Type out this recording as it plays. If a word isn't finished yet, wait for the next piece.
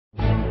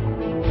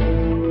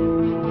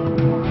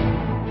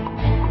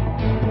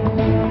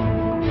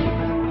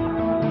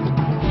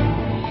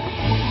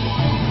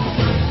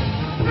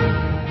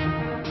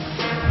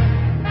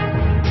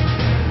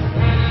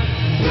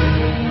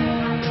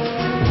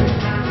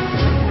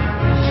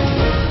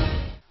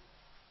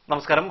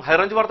നമസ്കാരം.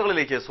 ഹൈറേഞ്ച്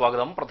വാർത്തകളിലേക്ക്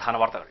സ്വാഗതം. പ്രധാന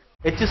വാർത്തകൾ.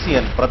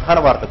 HCN പ്രധാന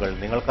വാർത്തകൾ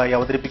നിങ്ങൾക്കായി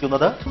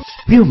അവതരിപ്പിക്കുന്നത്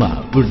Puma,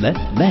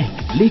 വുഡ്ലൻഡ്,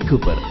 Nike, Lee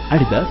Cooper,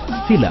 Adidas,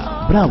 Fila,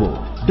 Bravo,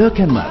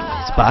 ഡോക്കൻമാർ,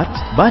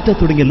 spot, batta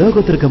തുടങ്ങിയ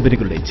ലോകോത്തര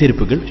കമ്പനികളുടെ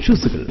ചെരുപ്പുകൾ,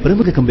 ഷൂസുകൾ,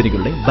 പ്രമുഖ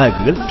കമ്പനികളുടെ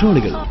ബാഗുകൾ,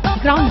 ട്രോളികൾ.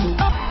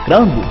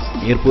 Ground booze,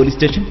 air police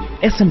station,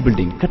 SN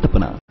building,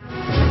 Kattappana.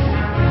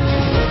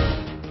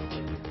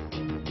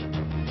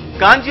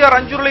 Kanchiyar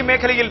Anchuruli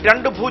മേഖലയിൽ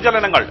 2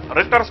 ഭൂചലനങ്ങൾ.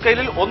 റിക്ടർ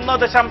സ്കെയിലിൽ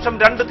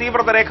 1.2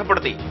 തീവ്രത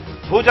രേഖപ്പെടുത്തി.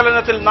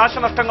 ഭൂചലനത്തിൽ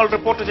നാശനഷ്ടങ്ങൾ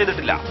റിപ്പോർട്ട്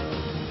ചെയ്തിട്ടില്ല.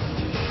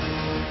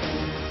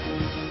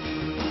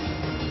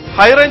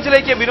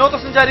 ഹൈറേഞ്ചിലേക്ക്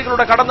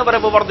വിനോദസഞ്ചാരികളുടെ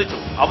കടന്നുവരവ് വർദ്ധിച്ചു.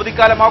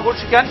 അവധിക്കാലം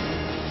ആഘോഷിക്കാൻ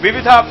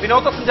വിവിധ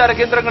വിനോദസഞ്ചാര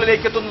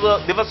കേന്ദ്രങ്ങളിലേക്ക് എത്തുന്നത്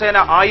ദിവസേന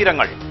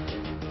ആയിരങ്ങൾ.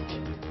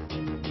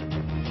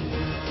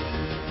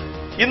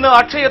 ഇന്ന്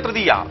അക്ഷയ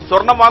തൃതീയ.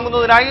 സ്വർണം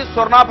വാങ്ങുന്നതിനായി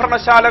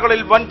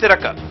സ്വർണ്ണാഭരണശാലകളിൽ വൻ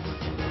തിരക്ക്.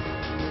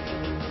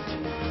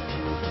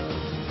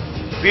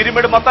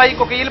 പീരുമേട്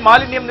മത്തായിക്കൊക്കയിൽ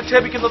മാലിന്യം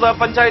നിക്ഷേപിക്കുന്നത്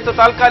പഞ്ചായത്ത്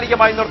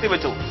താൽക്കാലികമായി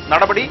നിർത്തിവെച്ചു.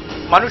 നടപടി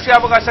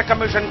മനുഷ്യാവകാശ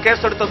കമ്മീഷൻ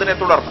കേസെടുത്തതിനെ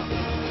തുടർന്ന്.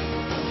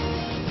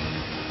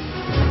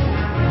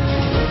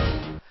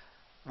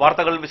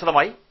 വാർത്തകൾ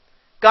വിശദമായി.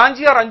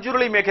 കാഞ്ചിയാർ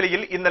അഞ്ചുരുളി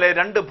മേഖലയിൽ ഇന്നലെ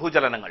 2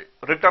 ഭൂചലനങ്ങൾ.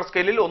 റിക്ടർ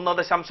സ്കെയിലിൽ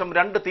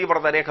 1.2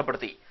 തീവ്രത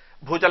രേഖപ്പെടുത്തി.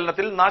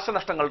 ഭൂചലനത്തിൽ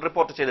നാശനഷ്ടങ്ങൾ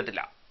റിപ്പോർട്ട്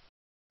ചെയ്തിട്ടില്ല.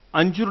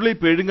 അഞ്ചുരുളി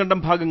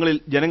പേഴുങ്കണ്ടം ഭാഗങ്ങളിൽ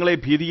ജനങ്ങളെ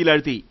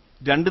ഭീതിയിലാഴ്ത്തി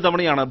 2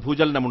 തവണയാണ്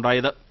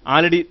ഭൂചലനമുണ്ടായത്.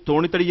 ആലടി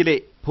തോണിത്തടിയിലെ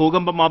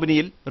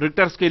ഭൂകമ്പമാപിനിയിൽ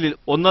റിക്ടർ സ്കെയിലിൽ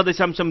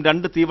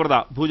 1.2 തീവ്രത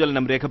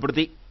ഭൂചലനം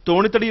രേഖപ്പെടുത്തി.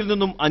 തോണിത്തടിയിൽ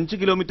നിന്നും 5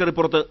 കിലോമീറ്റർ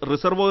പുറത്ത്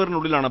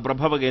റിസർവോയറിനുള്ളിലാണ്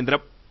പ്രഭവ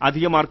കേന്ദ്രം.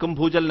 അധികമാർക്കും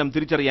ഭൂചലനം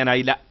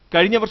തിരിച്ചറിയാനായില്ല.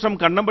 കഴിഞ്ഞ വർഷം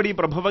കണ്ണമ്പടി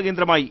പ്രഭവ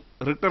കേന്ദ്രമായി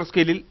റിക്ടർ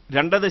സ്കെയിലിൽ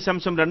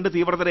 2.2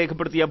 തീവ്രത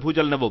രേഖപ്പെടുത്തിയ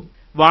ഭൂചലനവും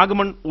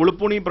വാഗമൺ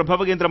ഉളുപ്പുണി പ്രഭവ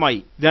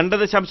കേന്ദ്രമായി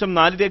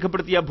 2.4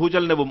 രേഖപ്പെടുത്തിയ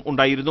ഭൂചലനവും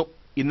ഉണ്ടായിരുന്നു.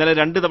 ഇന്നലെ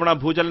 2 തവണ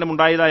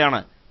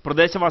ഭൂചലനമുണ്ടായതായാണ്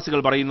പ്രദേശവാസികൾ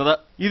പറയുന്നത്.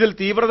 ഇതിൽ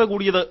തീവ്രത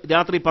കൂടിയത്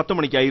രാത്രി 10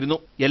 മണിക്കായിരുന്നു.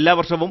 എല്ലാ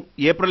വർഷവും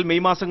ഏപ്രിൽ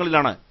മെയ്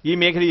മാസങ്ങളിലാണ് ഈ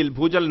മേഖലയിൽ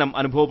ഭൂചലനം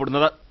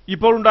അനുഭവപ്പെടുന്നത്.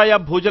 ഇപ്പോഴുണ്ടായ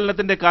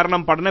ഭൂചലനത്തിന്റെ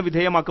കാരണം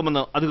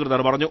പഠനവിധേയമാക്കുമെന്ന്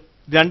അധികൃതർ പറഞ്ഞു.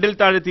 2ൽ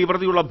താഴെ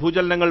തീവ്രതയുള്ള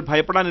ഭൂചലനങ്ങൾ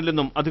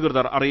ഭയപ്പെടാനില്ലെന്നും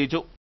അധികൃതർ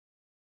അറിയിച്ചു.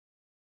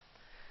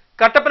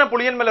 കട്ടപ്പന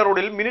പുളിയൻമല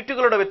റോഡിൽ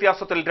മിനിറ്റുകളുടെ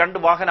വ്യത്യാസത്തിൽ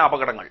 2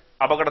 വാഹനാപകടങ്ങൾ.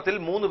 അപകടത്തിൽ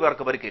 3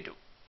 പേർക്ക് പരിക്കേറ്റു.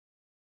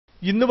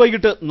 ഇന്ന്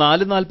വൈകിട്ട്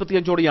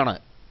 4:45ഓടെയാണ്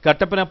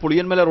കട്ടപ്പന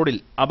പുളിയൻമല റോഡിൽ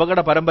അപകട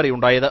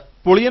പരമ്പരയുണ്ടായത്.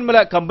 പുളിയൻമല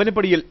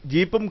കമ്പനിപ്പടിയിൽ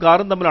ജീപ്പും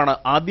കാറും തമ്മിലാണ്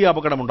ആദ്യ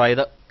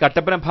അപകടമുണ്ടായത്.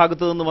 കട്ടപ്പന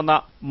ഭാഗത്തു നിന്ന് വന്ന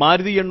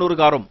മാരുതി 800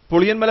 കാറും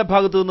പുളിയൻമല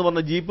ഭാഗത്തു നിന്ന് വന്ന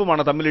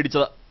ജീപ്പുമാണ്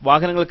തമ്മിലിടിച്ചത്.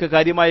 വാഹനങ്ങൾക്ക്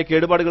കാര്യമായ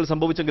കേടുപാടുകൾ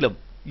സംഭവിച്ചെങ്കിലും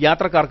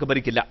യാത്രക്കാർക്ക്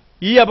പരിക്കില്ല.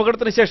 ഈ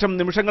അപകടത്തിന് ശേഷം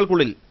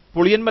നിമിഷങ്ങൾക്കുള്ളിൽ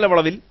പുളിയൻമല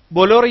വളവിൽ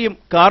ബൊലോറയും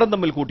കാറും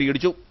തമ്മിൽ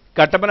കൂട്ടിയിടിച്ചു.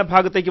 കട്ടപ്പന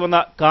ഭാഗത്തേക്ക് വന്ന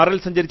കാറിൽ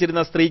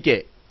സഞ്ചരിച്ചിരുന്ന സ്ത്രീക്ക്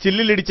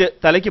ചില്ലിലിടിച്ച്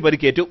തലയ്ക്ക്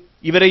പരിക്കേറ്റു.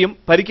 ഇവരെയും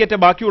പരിക്കേറ്റ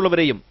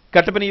ബാക്കിയുള്ളവരെയും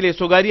കട്ടപ്പനയിലെ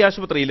സ്വകാര്യ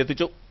ആശുപത്രിയിൽ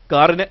എത്തിച്ചു.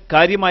 കാറിന്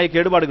കാര്യമായ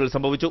കേടുപാടുകൾ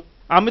സംഭവിച്ചു.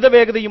 അമിത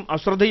വേഗതയും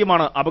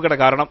അശ്രദ്ധയുമാണ് അപകട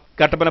കാരണം.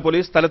 കട്ടപ്പന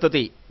പോലീസ്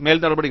സ്ഥലത്തെത്തി മേൽ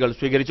നടപടികൾ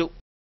സ്വീകരിച്ചു.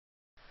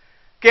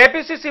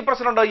 KPCC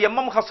പ്രസിഡന്റ്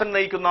MM ഹസൻ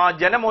നയിക്കുന്ന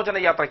ജനമോചന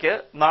യാത്രയ്ക്ക്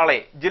നാളെ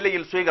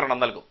ജില്ലയിൽ സ്വീകരണം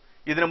നൽകും.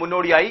 ഇതിനു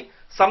മുന്നോടിയായി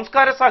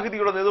സംസ്കാര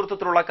സാഹിതിയുടെ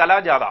നേതൃത്വത്തിലുള്ള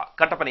കലാജാഥ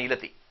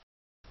കട്ടപ്പനയിലെത്തി.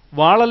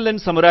 വാളല്ലൻ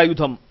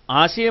സമരായുധം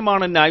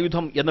ആശയമാണ്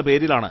ആയുധം എന്ന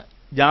പേരിലാണ്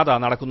ജാഥ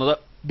നടക്കുന്നത്.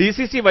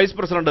 DCC vice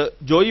president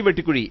Joy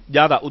Vettikuzhi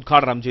ജാഥ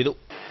ഉദ്ഘാടനം ചെയ്തു.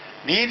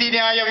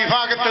 നീതിന്യായ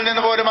വിഭാഗത്തിൽ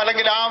നിന്ന് പോലും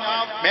അല്ലെങ്കിൽ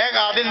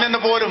അതിൽ നിന്ന്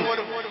പോലും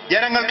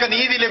ജനങ്ങൾക്ക്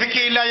നീതി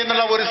ലഭിക്കുകയില്ല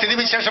എന്നുള്ള ഒരു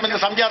സ്ഥിതിവിശേഷം ഇന്ന്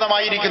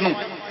സംജാതമായിരിക്കുന്നു.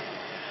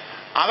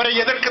 അവരെ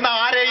എതിർക്കുന്ന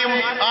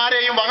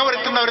ആരെയും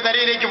വകവരുത്തുന്ന ഒരു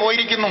നിലയിലേക്ക്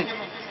പോയിരിക്കുന്നു.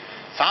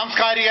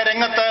 സാംസ്കാരിക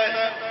രംഗത്ത്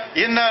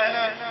ഇന്ന്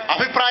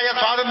അഭിപ്രായ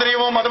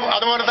സ്വാതന്ത്ര്യവും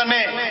അതുപോലെ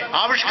തന്നെ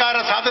ആവിഷ്കാര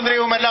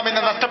സ്വാതന്ത്ര്യവും എല്ലാം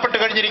ഇന്ന് നഷ്ടപ്പെട്ടു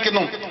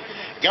കഴിഞ്ഞിരിക്കുന്നു.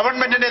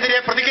 ഗവൺമെന്റിനെതിരെ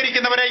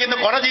പ്രതികരിക്കുന്നവരെ ഇന്ന്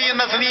കൊല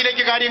ചെയ്യുന്ന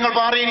സ്ഥിതിയിലേക്ക് കാര്യങ്ങൾ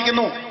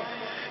മാറിയിരിക്കുന്നു.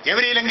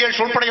 എവരി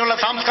ലങ്കേഷ് ഉൾപ്പെടെയുള്ള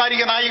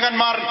സാംസ്കാരിക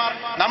നായകന്മാർ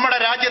നമ്മുടെ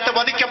രാജ്യത്ത്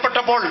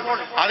വധിക്കപ്പെട്ടപ്പോൾ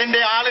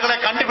അതിന്റെ ആളുകളെ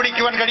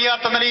കണ്ടുപിടിക്കുവാൻ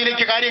കഴിയാത്ത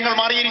നിലയിലേക്ക് കാര്യങ്ങൾ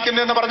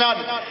മാറിയിരിക്കുന്നു എന്ന് പറഞ്ഞാൽ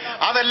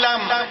അതെല്ലാം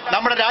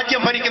നമ്മുടെ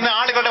രാജ്യം ഭരിക്കുന്ന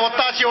ആളുകളുടെ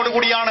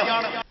ഒത്താശയോടുകൂടിയാണ്.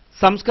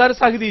 സംസ്കാര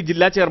സാഹിതി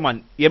ജില്ലാ ചെയർമാൻ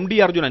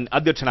MD അർജുനൻ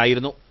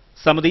അധ്യക്ഷനായിരുന്നു.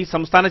 സമിതി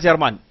സംസ്ഥാന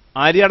ചെയർമാൻ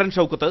ആര്യാടൻ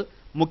ഷൌക്കത്ത്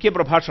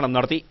മുഖ്യപ്രഭാഷണം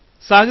നടത്തി.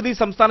 സാഹിതി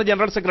സംസ്ഥാന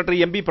general secretary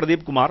MB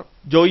Pradeep Kumar,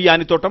 Joy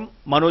Anithottam,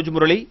 Manoj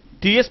Murali,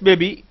 TS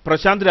baby,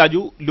 Prashant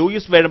Raju,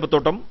 Luis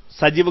Vezhambathottam,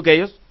 Sajeev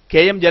KS,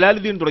 KM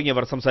Jalaluddin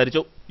തുടങ്ങിയവർ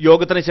സംസാരിച്ചു.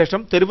 യോഗത്തിന്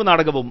ശേഷം തെരുവ്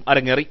നാടകവും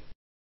അരങ്ങേറി.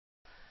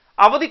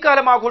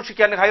 അവധിക്കാലം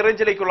ആഘോഷിക്കാൻ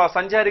ഹൈറേഞ്ചിലേക്കുള്ള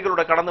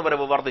സഞ്ചാരികളുടെ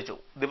കടന്നുവരവ് വർദ്ധിച്ചു.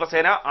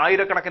 ദിവസേന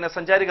ആയിരക്കണക്കിന്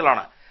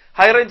സഞ്ചാരികളാണ്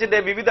ഹൈറേഞ്ചിന്റെ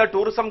വിവിധ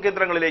ടൂറിസം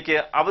കേന്ദ്രങ്ങളിലേക്ക്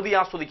അവധി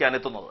ആസ്വദിക്കാൻ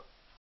എത്തുന്നത്.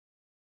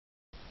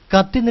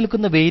 കത്തി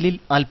നിൽക്കുന്ന വെയിലിൽ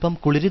അല്പം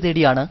കുളിര്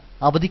തേടിയാണ്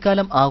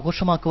അവധിക്കാലം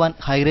ആഘോഷമാക്കുവാൻ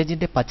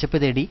ഹൈറേഞ്ചിന്റെ പച്ചപ്പ്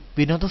തേടി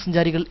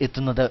വിനോദസഞ്ചാരികൾ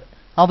എത്തുന്നത്.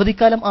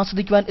 അവധിക്കാലം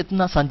ആസ്വദിക്കുവാൻ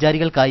എത്തുന്ന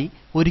സഞ്ചാരികൾക്കായി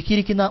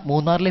ഒരുക്കിയിരിക്കുന്ന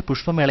മൂന്നാറിലെ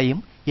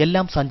പുഷ്പമേളയും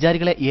എല്ലാം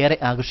സഞ്ചാരികളെ ഏറെ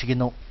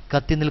ആകർഷിക്കുന്നു.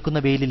 കത്തി നിൽക്കുന്ന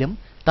വെയിലിലും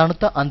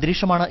തണുത്ത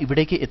അന്തരീക്ഷമാണ്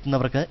ഇവിടേക്ക്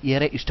എത്തുന്നവർക്ക്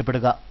ഏറെ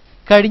ഇഷ്ടപ്പെടുക.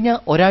 കഴിഞ്ഞ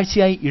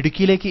ഒരാഴ്ചയായി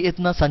ഇടുക്കിയിലേക്ക്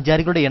എത്തുന്ന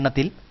സഞ്ചാരികളുടെ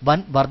എണ്ണത്തിൽ വൻ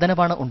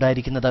വർധനവാണ്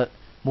ഉണ്ടായിരിക്കുന്നത്.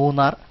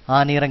 മൂന്നാർ,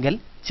 ആനയിറങ്കൽ,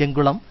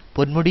 ചെങ്കുളം,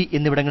 പൊന്മുടി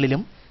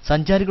എന്നിവിടങ്ങളിലും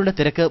സഞ്ചാരികളുടെ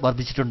തിരക്ക്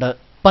വർദ്ധിച്ചിട്ടുണ്ട്.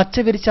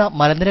 പച്ചവിരിച്ച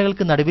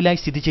മലനിരകൾക്ക് നടുവിലായി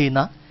സ്ഥിതി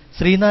ചെയ്യുന്ന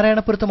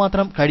ശ്രീനാരായണപുരത്ത്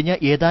മാത്രം കഴിഞ്ഞ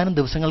ഏതാനും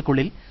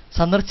ദിവസങ്ങൾക്കുള്ളിൽ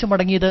സന്ദർശിച്ചു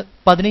മടങ്ങിയത്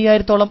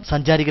 15,000-ഓളം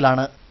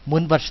സഞ്ചാരികളാണ്.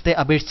 മുൻ വർഷത്തെ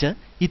അപേക്ഷിച്ച്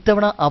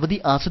ഇത്തവണ അവധി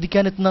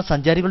ആസ്വദിക്കാനെത്തുന്ന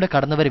സഞ്ചാരികളുടെ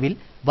കടന്നുവരവിൽ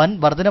വൻ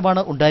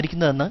വർധനവാണ്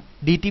ഉണ്ടായിരിക്കുന്നതെന്ന്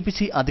DTPC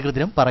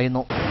അധികൃതരും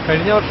പറയുന്നു.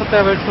 കഴിഞ്ഞ വർഷത്തെ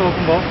അപേക്ഷിച്ച്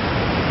നോക്കുമ്പോൾ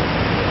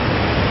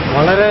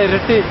വളരെ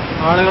ഇരട്ടി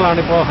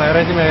ആളുകളാണിപ്പോൾ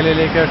ഹൈറേഞ്ച്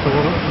മേഖലയിലേക്ക്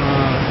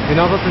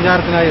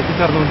വിനോദസഞ്ചാരത്തിനായി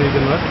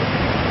എത്തിച്ചേർന്നുകൊണ്ടിരിക്കുന്നത്.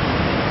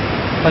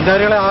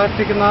 സഞ്ചാരികളെ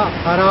ആകർഷിക്കുന്ന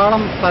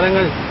ധാരാളം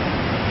സ്ഥലങ്ങൾ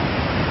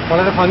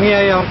വളരെ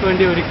ഭംഗിയായി അവർക്ക്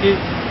വേണ്ടി ഒരുക്കി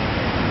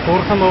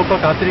ടൂറിസം വകുപ്പ്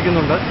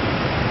കാത്തിരിക്കുന്നുണ്ട്.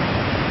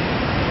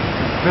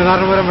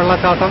 ശ്രീനാരായണപുരം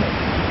വെള്ളച്ചാട്ടം,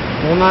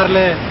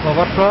 മൂന്നാറിലെ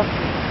ഫ്ലവർ ഷോ,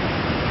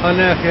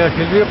 അതിന്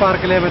ഹിൽവ്യൂ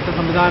പാർക്കിലെ മറ്റ്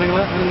സംവിധാനങ്ങൾ,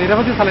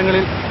 നിരവധി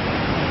സ്ഥലങ്ങളിൽ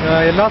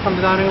എല്ലാ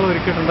സംവിധാനങ്ങളും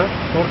ഒരുക്കിയിട്ടുണ്ട്.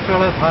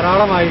 ടൂറിസ്റ്റുകളെ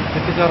ധാരാളമായി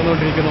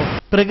എത്തിച്ചേർന്നുകൊണ്ടിരിക്കുന്നു.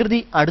 പ്രകൃതി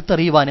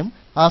അടുത്തറിയുവാനും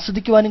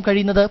ആസ്വദിക്കുവാനും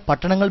കഴിയുന്നത്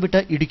പട്ടണങ്ങൾ വിട്ട്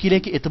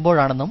ഇടുക്കിയിലേക്ക്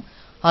എത്തുമ്പോഴാണെന്നും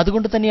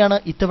അതുകൊണ്ട് തന്നെയാണ്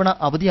ഇത്തവണ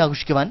അവധി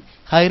ആഘോഷിക്കുവാൻ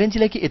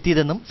ഹൈറേഞ്ചിലേക്ക്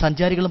എത്തിയതെന്നും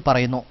സഞ്ചാരികളും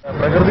പറയുന്നു.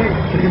 പ്രകൃതി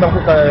ശരിക്കും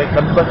നമുക്ക്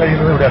കണ്ടെത്താൻ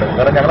കഴിയുന്നത് ഇവിടെയാണ്.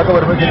 കാരണം ഞങ്ങളൊക്കെ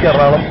വരുമ്പോൾ ശരിക്കും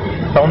എറണാകുളം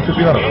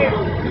ടൗൺഷിപ്പിൽ നടക്കും.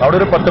 അവിടെ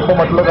ഒരു പച്ചപ്പോ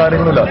മറ്റുള്ള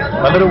കാര്യങ്ങളില്ല.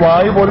 നല്ലൊരു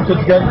വായു പോലും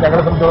ശ്വസിക്കാൻ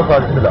ഞങ്ങളെ സംബന്ധിച്ചോളം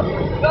സാധിക്കുന്നില്ല.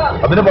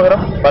 അതിനു പകരം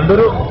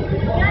നല്ലൊരു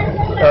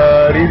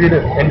രീതിയിൽ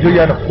എൻജോയ്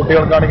ചെയ്യാനും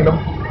കുട്ടികൾക്കാണെങ്കിലും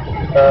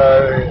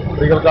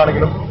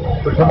സ്ത്രീകൾക്കാണെങ്കിലും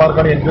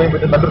പുരുഷന്മാർക്കാണെങ്കിലും എൻജോയ് ചെയ്യാൻ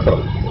പറ്റുന്ന നല്ലൊരു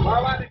സ്ഥലം.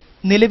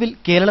 നിലവിൽ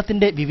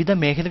കേരളത്തിന്റെ വിവിധ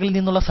മേഖലകളിൽ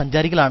നിന്നുള്ള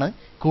സഞ്ചാരികളാണ്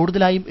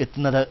കൂടുതലായും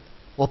എത്തുന്നത്.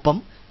 ഒപ്പം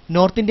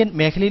നോർത്ത് ഇന്ത്യൻ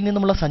മേഖലയിൽ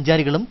നിന്നുമുള്ള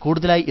സഞ്ചാരികളും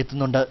കൂടുതലായി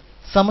എത്തുന്നുണ്ട്.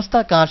 സമസ്ത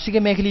കാർഷിക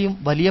മേഖലയും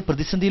വലിയ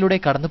പ്രതിസന്ധിയിലൂടെ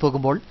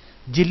കടന്നുപോകുമ്പോൾ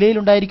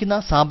ജില്ലയിലുണ്ടായിരിക്കുന്ന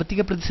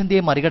സാമ്പത്തിക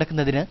പ്രതിസന്ധിയെ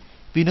മറികടക്കുന്നതിന്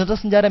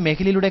വിനോദസഞ്ചാര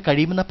മേഖലയിലൂടെ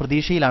കഴിയുമെന്ന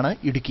പ്രതീക്ഷയിലാണ്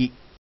ഇടുക്കി.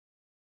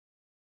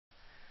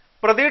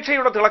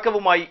 പ്രതീക്ഷയുടെ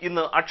തിളക്കവുമായി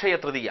ഇന്ന് അക്ഷയ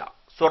തൃതീയ.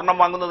 സ്വർണം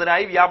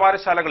വാങ്ങുന്നതിനായി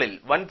വ്യാപാരശാലകളിൽ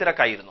വൻ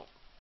തിരക്കായിരുന്നു.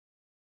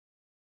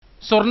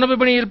 സ്വർണ്ണ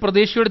വിപണിയിൽ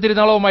പ്രതീക്ഷയുടെ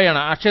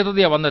തിരുനാളവുമായാണ് അക്ഷയ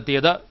തൃതീയ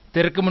വന്നെത്തിയത്.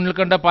 തിരക്ക് മുന്നിൽ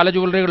കണ്ട പല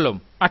ജ്വല്ലറികളിലും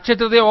അക്ഷയ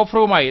തൃതീയ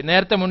ഓഫറുമായി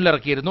നേരത്തെ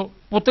മുന്നിലിറക്കിയിരുന്നു.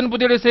 പുത്തൻ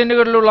പുതിയ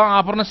ഡിസൈനുകളിലുള്ള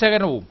ആഭരണ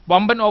ശേഖരവും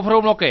വമ്പൻ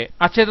ഓഫറുകളുമൊക്കെ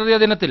അക്ഷയ തൃതീയ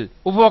ദിനത്തിൽ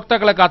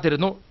ഉപഭോക്താക്കളെ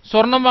കാത്തിരുന്നു.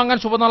 സ്വർണം വാങ്ങാൻ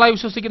ശുഭനാളായി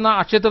വിശ്വസിക്കുന്ന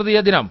അക്ഷയ തൃതീയ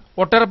ദിനം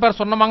ഒട്ടേറെ പേർ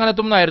സ്വർണം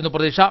വാങ്ങാനെത്തുമെന്നായിരുന്നു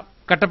പ്രതീക്ഷ.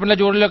 കട്ടപ്പന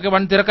ജ്വല്ലറിയിലൊക്കെ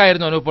വൻ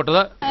തിരക്കായിരുന്നു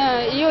അനുഭവപ്പെട്ടത്.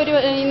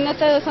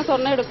 ഇന്നത്തെ ദിവസം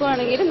സ്വർണ്ണം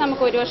എടുക്കുകയാണെങ്കിൽ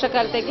നമുക്ക് ഒരു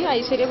വർഷക്കാലത്തേക്ക്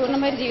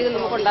ഐശ്വര്യപൂർണ്ണമായ ജീവിതം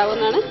നമുക്ക്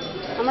ഉണ്ടാവുമെന്നാണ്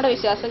നമ്മുടെ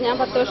വിശ്വാസം. ഞാൻ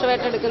 10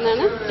 വർഷമായിട്ട്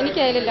എടുക്കുന്നതാണ്.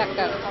 എനിക്ക് അതിൽ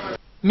ലക്കാണ്.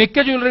 മിക്ക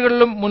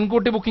ജ്വല്ലറികളിലും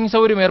മുൻകൂട്ടി ബുക്കിംഗ്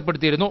സൗകര്യം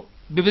ഏർപ്പെടുത്തിയിരുന്നു.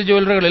 വിവിധ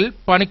ജ്വല്ലറികളിൽ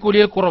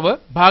പണിക്കൂലിയിൽ കുറവ്,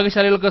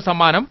 ഭാഗ്യശാലികൾക്ക്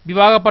സമ്മാനം,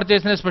 വിവാഹ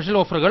പർച്ചേസിന് സ്പെഷ്യൽ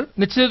ഓഫറുകൾ,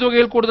 നിശ്ചിത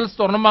തുകയിൽ കൂടുതൽ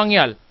സ്വർണം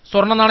വാങ്ങിയാൽ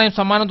സ്വർണ്ണ നാണയം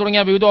സമ്മാനം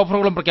തുടങ്ങിയ വിവിധ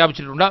ഓഫറുകളും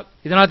പ്രഖ്യാപിച്ചിട്ടുണ്ട്.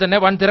 ഇതിനാൽ തന്നെ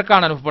വൻ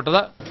തിരക്കാണ്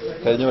അനുഭവപ്പെട്ടത്.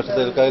 കഴിഞ്ഞ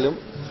വർഷത്തേക്കാളും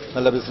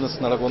നല്ല ബിസിനസ്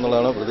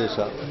നടക്കുമെന്നുള്ളതാണ് പ്രതീക്ഷ.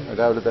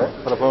 രാവിലത്തെ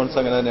പെർഫോമൻസ്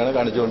അങ്ങനെ തന്നെയാണ്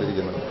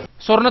കാണിച്ചുകൊണ്ടിരിക്കുന്നത്.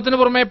 സ്വർണത്തിന്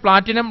പുറമെ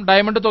പ്ലാറ്റിനം,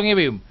 ഡയമണ്ട്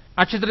തുടങ്ങിയവയും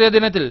അക്ഷയ തൃതീയ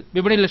ദിനത്തിൽ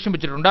വിപണിയിൽ ലക്ഷ്യം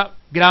വെച്ചിട്ടുണ്ട്.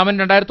 ഗ്രാമിന്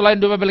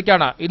 2900 രൂപ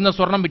വിലയ്ക്കാണ് ഇന്ന്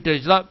സ്വർണം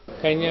വിറ്റഴിച്ചത്.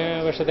 കഴിഞ്ഞ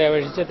വർഷത്തെ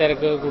അപേക്ഷിച്ച്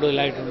തിരക്ക്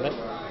കൂടുതലായിട്ടുണ്ട്.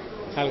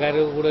 ആൾക്കാർ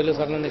കൂടുതൽ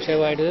സ്വർണ്ണം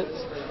നിക്ഷേപമായിട്ട്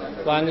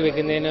വാങ്ങി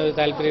വെക്കുന്നതിന് ഒരു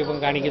താല്പര്യം ഇപ്പം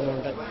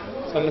കാണിക്കുന്നുണ്ട്.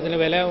 സ്വർണത്തിന്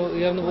വില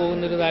ഉയർന്നു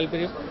പോകുന്നൊരു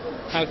താല്പര്യം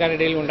ആൾക്കാരുടെ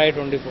ഇടയിൽ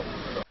ഉണ്ടായിട്ടുണ്ട്. ഇപ്പോൾ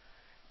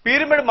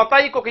പീരുമേട്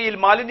മത്തായിക്കൊക്കയിൽ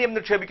മാലിന്യം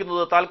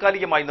നിക്ഷേപിക്കുന്നത്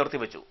താൽക്കാലികമായി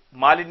നിർത്തിവെച്ചു.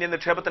 മാലിന്യ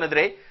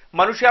നിക്ഷേപത്തിനെതിരെ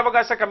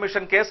മനുഷ്യാവകാശ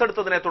കമ്മീഷൻ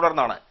കേസെടുത്തതിനെ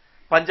തുടർന്നാണ്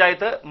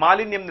പഞ്ചായത്ത്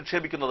മാലിന്യം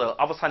നിക്ഷേപിക്കുന്നത്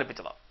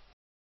അവസാനിപ്പിച്ചത്.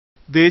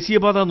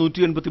 ദേശീയപാത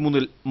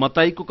 183-ൽ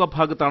മത്തായിക്കൊക്ക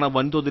ഭാഗത്താണ്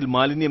വൻതോതിൽ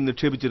മാലിന്യം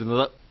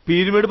നിക്ഷേപിച്ചിരുന്നത്.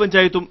 പീരുമേട്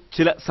പഞ്ചായത്തും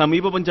ചില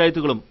സമീപ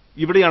പഞ്ചായത്തുകളും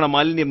ഇവിടെയാണ്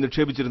മാലിന്യം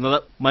നിക്ഷേപിച്ചിരുന്നത്.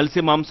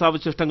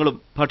 മത്സ്യമാംസാവശിഷ്ടങ്ങളും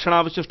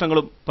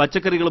ഭക്ഷണാവശിഷ്ടങ്ങളും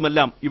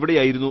പച്ചക്കറികളുമെല്ലാം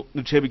ഇവിടെയായിരുന്നു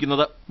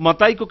നിക്ഷേപിക്കുന്നത്.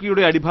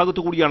 മത്തായിക്കൊക്കയുടെ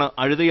അടിഭാഗത്തുകൂടിയാണ്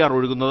അഴുതയാർ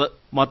ഒഴുകുന്നത്.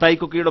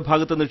 മത്തായിക്കൊക്കയുടെ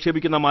ഭാഗത്ത്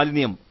നിക്ഷേപിക്കുന്ന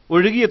മാലിന്യം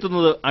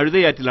ഒഴുകിയെത്തുന്നത്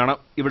അഴുതയാറ്റിലാണ്.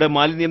 ഇവിടെ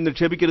മാലിന്യം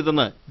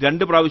നിക്ഷേപിക്കരുതെന്ന്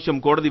 2 പ്രാവശ്യം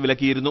കോടതി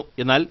വിലക്കിയിരുന്നു.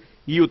 എന്നാൽ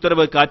ഈ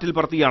ഉത്തരവ് കാറ്റിൽ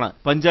പറത്തിയാണ്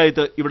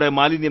പഞ്ചായത്ത് ഇവിടെ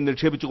മാലിന്യം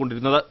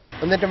നിക്ഷേപിച്ചുകൊണ്ടിരുന്നത്.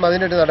 എന്നിട്ടും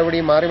അതിനൊരു നടപടി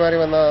മാറി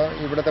വന്ന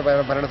ഇവിടുത്തെ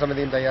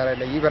ഭരണസമിതിയും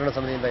തയ്യാറായില്ല, ഈ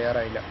ഭരണസമിതിയും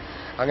തയ്യാറായില്ല.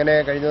 അങ്ങനെ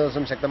കഴിഞ്ഞ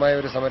ദിവസം ശക്തമായ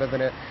ഒരു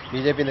സമരത്തിന്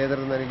BJP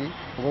നേതൃത്വം നൽകി,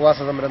 ഉപവാസ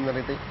സമരം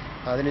നടത്തി.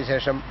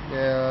 അതിനുശേഷം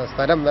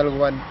സ്ഥലം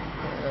നൽകുവാൻ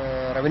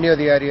റവന്യൂ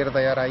അധികാരികൾ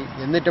തയ്യാറായി.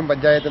 എന്നിട്ടും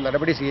പഞ്ചായത്ത്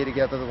നടപടി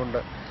സ്വീകരിക്കാത്തത് കൊണ്ട്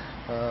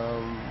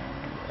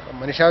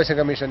മനുഷ്യാവകാശ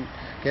കമ്മീഷൻ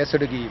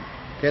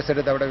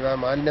കേസെടുത്ത് അവിടെ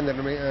മാലിന്യം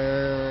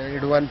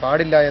ഇടുവാൻ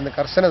പാടില്ല എന്ന്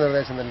കർശന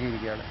നിർദ്ദേശം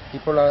നൽകിയിരിക്കുകയാണ്.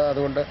 ഇപ്പോൾ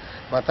അതുകൊണ്ട്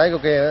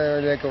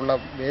മത്തായിക്കൊക്കയിലേക്കുള്ള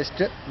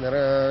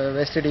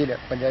വേസ്റ്റ് ഡീല്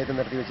പഞ്ചായത്ത്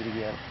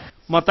നിർത്തിവെച്ചിരിക്കുകയാണ്.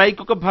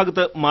 മത്തായിക്കൊക്ക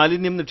ഭാഗത്ത്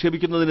മാലിന്യം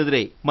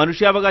നിക്ഷേപിക്കുന്നതിനെതിരെ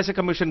മനുഷ്യാവകാശ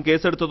കമ്മീഷൻ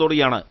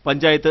കേസെടുത്തതോടെയാണ്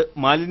പഞ്ചായത്ത്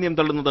മാലിന്യം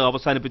തള്ളുന്നത്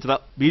അവസാനിപ്പിച്ചത്.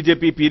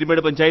 BJP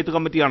പീരുമേട് പഞ്ചായത്ത്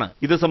കമ്മിറ്റിയാണ്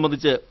ഇത്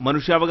സംബന്ധിച്ച്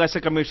മനുഷ്യാവകാശ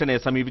കമ്മീഷനെ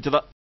സമീപിച്ചത്.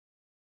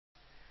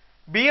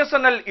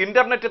 BSNL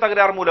ഇന്റർനെറ്റ്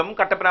തകരാർ മൂലം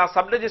കട്ടപ്പന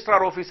സബ്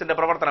രജിസ്ട്രാർ ഓഫീസിന്റെ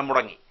പ്രവർത്തനം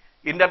മുടങ്ങി.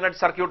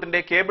 ഇന്റർനെറ്റ് സർക്യൂട്ടിന്റെ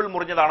കേബിൾ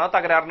മുറിഞ്ഞതാണ്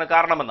തകരാറിന്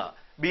കാരണമെന്ന്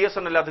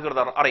BSNL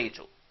അധികൃതർ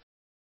അറിയിച്ചു.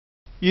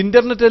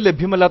 ഇന്റർനെറ്റ്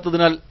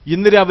ലഭ്യമല്ലാത്തതിനാൽ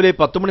ഇന്ന് രാവിലെ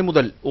 10 മണി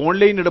മുതൽ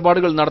ഓൺലൈൻ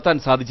ഇടപാടുകൾ നടത്താൻ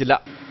സാധിച്ചില്ല.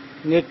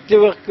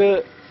 നെറ്റ്വർക്ക്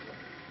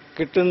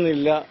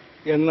കിട്ടുന്നില്ല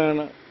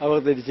എന്നാണ് അവർ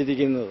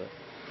ധരിച്ചിരിക്കുന്നത്.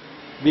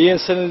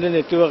 BSNLന്റെ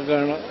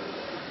നെറ്റ്വർക്കാണ്.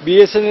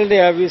 BSNLന്റെ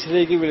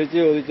ഓഫീസിലേക്ക് വിളിച്ചു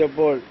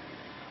ചോദിച്ചപ്പോൾ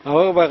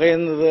അവർ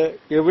പറയുന്നത്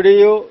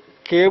എവിടെയോ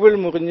കേബിൾ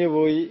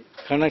മുറിഞ്ഞുപോയി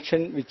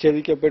കണക്ഷൻ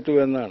വിച്ഛേദിക്കപ്പെട്ടു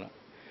എന്നാണ്.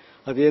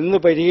 അത് എന്ന്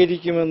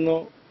പരിഹരിക്കുമെന്നോ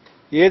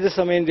ഏത്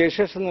സമയം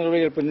രജിസ്ട്രേഷൻ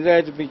നടപടികൾ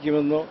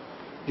പുനരാരംഭിക്കുമെന്നോ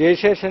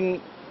രജിസ്ട്രേഷൻ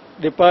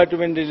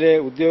ഡിപ്പാർട്ട്മെന്റിലെ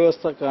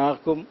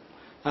ഉദ്യോഗസ്ഥർക്കാർക്കും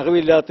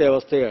അറിവില്ലാത്ത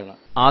അവസ്ഥയാണ്.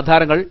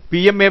 ആധാരങ്ങൾ,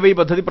 PMAY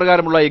പദ്ധതി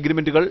പ്രകാരമുള്ള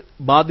എഗ്രിമെന്റുകൾ,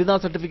 ബാധ്യതാ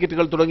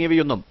സർട്ടിഫിക്കറ്റുകൾ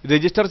തുടങ്ങിയവയൊന്നും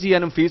രജിസ്റ്റർ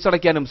ചെയ്യാനും ഫീസ്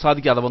അടയ്ക്കാനും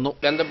സാധിക്കാതെ വന്നു.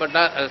 ബന്ധപ്പെട്ട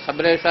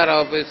സബ് രജിസ്ട്രാർ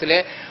ഓഫീസിലെ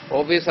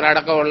ഓഫീസർ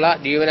അടക്കമുള്ള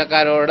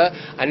ജീവനക്കാരോട്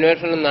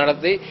അന്വേഷണം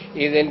നടത്തി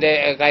ഇതിന്റെ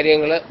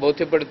കാര്യങ്ങൾ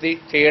ബോധ്യപ്പെടുത്തി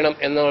ചെയ്യണം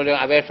എന്നൊരു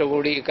അപേക്ഷ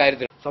കൂടി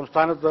ഇക്കാര്യത്തിൽ.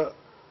 സംസ്ഥാനത്ത്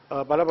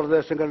പല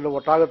പ്രദേശങ്ങളിലും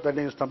ഒട്ടാകെ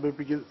തന്നെ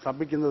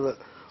സ്തംഭിക്കുന്നത്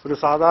ഒരു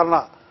സാധാരണ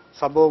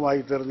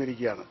സംഭവമായി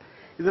തീർന്നിരിക്കുകയാണ്.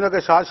 ഇതിനൊക്കെ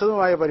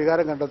ശാശ്വതമായ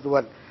പരിഹാരം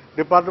കണ്ടെത്തുവാൻ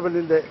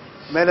ഡിപ്പാർട്ട്മെന്റിന്റെ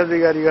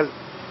മേലധികാരികൾ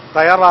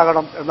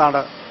തയ്യാറാകണം എന്നാണ്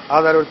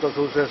ആധാരവിരുദ്ധ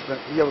അസോസിയേഷന്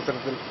ഈ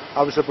അവസരത്തിൽ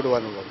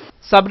ആവശ്യപ്പെടുവാനുള്ളത്.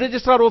 സബ്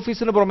രജിസ്ട്രാർ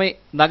ഓഫീസിന് പുറമെ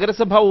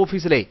നഗരസഭാ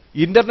ഓഫീസിലെ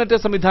ഇന്റർനെറ്റ്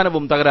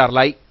സംവിധാനവും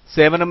തകരാറിലായി.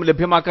 സേവനം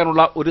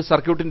ലഭ്യമാക്കാനുള്ള ഒരു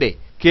സർക്യൂട്ടിന്റെ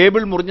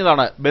കേബിൾ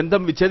മുറിഞ്ഞതാണ്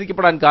ബന്ധം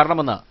വിച്ഛേദിക്കപ്പെടാൻ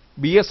കാരണമെന്ന്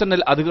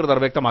BSNL അധികൃതർ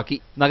വ്യക്തമാക്കി.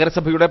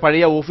 നഗരസഭയുടെ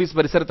പഴയ ഓഫീസ്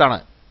പരിസരത്താണ്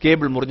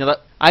കേബിൾ മുറിഞ്ഞത്.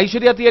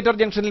 ഐശ്വര്യ തിയേറ്റർ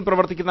ജംഗ്ഷനിൽ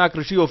പ്രവർത്തിക്കുന്ന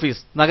കൃഷി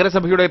ഓഫീസ്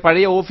നഗരസഭയുടെ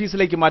പഴയ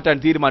ഓഫീസിലേക്ക് മാറ്റാൻ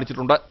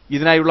തീരുമാനിച്ചിട്ടുണ്ട്.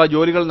 ഇതിനായുള്ള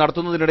ജോലികൾ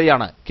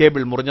നടത്തുന്നതിനിടെയാണ്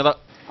കേബിൾ മുറിഞ്ഞത്.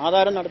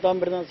 ആധാരം നടത്താൻ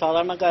വരുന്ന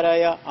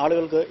സാധാരണക്കാരായ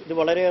ആളുകൾക്ക് ഇത്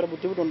വളരെയേറെ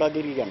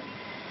ബുദ്ധിമുട്ടുണ്ടാക്കിയിരിക്കുകയാണ്.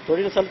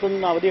 തൊഴിൽ സ്ഥലത്തു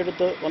നിന്ന്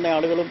അവധിയെടുത്ത് വന്ന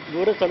ആളുകളും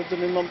ദൂര സ്ഥലത്തു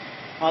നിന്നും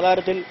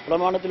ആധാരത്തിൽ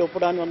പ്രമാണത്തിൽ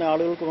ഒപ്പിടാൻ വന്ന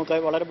ആളുകൾക്കുമൊക്കെ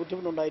വളരെ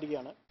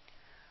ബുദ്ധിമുട്ടുണ്ടായിരിക്കുകയാണ്.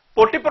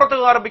 പൊട്ടിപ്പുറത്ത്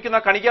ആരംഭിക്കുന്ന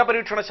കണികാ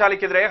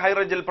പരീക്ഷണശാലയ്ക്കെതിരെ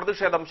ഹൈറേഞ്ചിൽ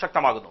പ്രതിഷേധം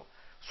ശക്തമാകുന്നു.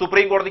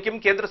 സുപ്രീം കോടതിക്കും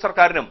കേന്ദ്ര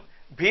സർക്കാരിനും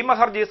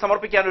ഭീമഹർജി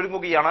സമർപ്പിക്കാൻ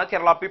ഒരുങ്ങുകയാണ്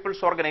കേരള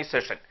പീപ്പിൾസ്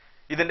ഓർഗനൈസേഷൻ.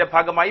 ഇതിന്റെ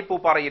ഭാഗമായി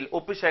പൂപ്പാറയിൽ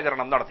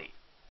ഒപ്പുശേഖരണം നടത്തി.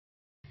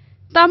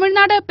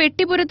 തമിഴ്നാട്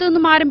പെട്ടിപുരത്തു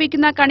നിന്നും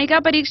ആരംഭിക്കുന്ന കണികാ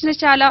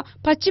പരീക്ഷണശാല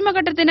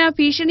പശ്ചിമഘട്ടത്തിന്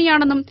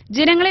ഭീഷണിയാണെന്നും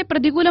ജനങ്ങളെ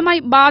പ്രതികൂലമായി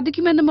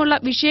ബാധിക്കുമെന്നുമുള്ള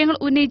വിഷയങ്ങൾ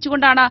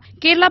ഉന്നയിച്ചുകൊണ്ടാണ്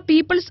കേരള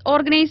പീപ്പിൾസ്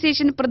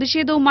ഓർഗനൈസേഷൻ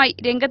പ്രതിഷേധവുമായി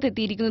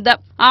രംഗത്തെത്തിയിരിക്കുന്നത്.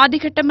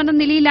 ആദ്യഘട്ടമെന്ന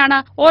നിലയിലാണ്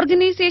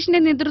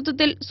ഓർഗനൈസേഷന്റെ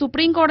നേതൃത്വത്തിൽ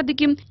സുപ്രീം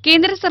കോടതിക്കും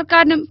കേന്ദ്ര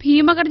സർക്കാരിനും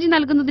ഭീമഹർജി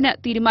നൽകുന്നതിന്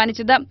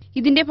തീരുമാനിച്ചത്.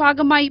 ഇതിന്റെ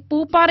ഭാഗമായി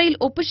പൂപ്പാറയിൽ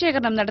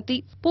ഒപ്പുശേഖരണം നടത്തി.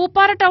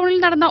 പൂപ്പാറ ടൌണിൽ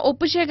നടന്ന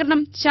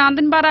ഒപ്പുശേഖരണം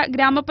ശാന്തൻപാറ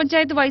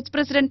ഗ്രാമപഞ്ചായത്ത് വൈസ്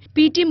പ്രസിഡന്റ്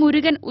PT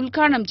മുരുകൻ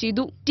ഉദ്ഘാടനം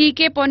ചെയ്തു.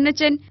 TK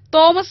Ponnachan,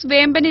 Thomas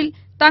വേമ്പനിൽ,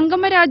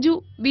 Thankamma Raju,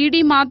 VD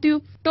Mathew,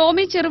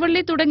 Tomy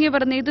Cheruvally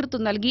തുടങ്ങിയവർ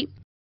നേതൃത്വം നൽകി.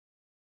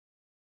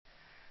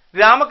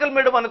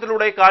 രാമക്കൽമേട്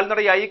വനത്തിലൂടെ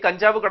കാൽനടയായി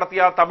കഞ്ചാവ്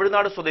കടത്തിയ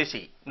തമിഴ്നാട്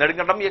സ്വദേശി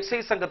നെടുങ്കണ്ടം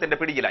എക്സൈസ് സംഘത്തിന്റെ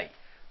പിടിയിലായി.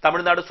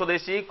 തമിഴ്നാട്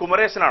സ്വദേശി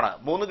കുമരേശനാണ്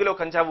 3 കിലോ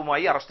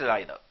കഞ്ചാവുമായി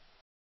അറസ്റ്റിലായത്.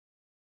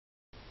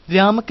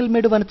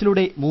 രാമക്കൽമേട്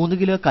വനത്തിലൂടെ 3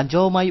 കിലോ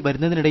കഞ്ചാവുമായി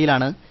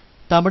വരുന്നതിനിടയിലാണ്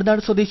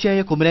തമിഴ്നാട്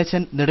സ്വദേശിയായ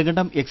കുമരേശൻ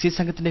നെടുങ്കണ്ടം എക്സൈസ്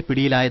സംഘത്തിന്റെ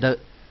പിടിയിലായത്.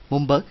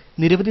 മുമ്പ്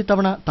നിരവധി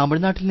തവണ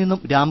തമിഴ്നാട്ടിൽ നിന്നും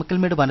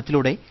രാമക്കൽമേട്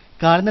വനത്തിലൂടെ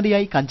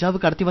കാൽനടയായി കഞ്ചാവ്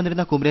കടത്തി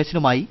വന്നിരുന്ന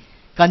കുമരേശനുമായി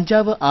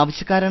കഞ്ചാവ്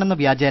ആവശ്യക്കാരാണെന്ന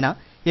വ്യാജേന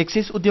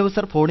എക്സൈസ്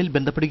ഉദ്യോഗസ്ഥർ ഫോണിൽ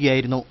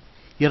ബന്ധപ്പെടുകയായിരുന്നു.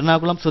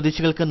 എറണാകുളം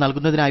സ്വദേശികൾക്ക്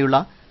നൽകുന്നതിനായുള്ള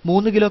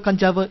 3 കിലോ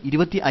കഞ്ചാവ്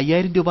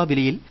 25,000 രൂപ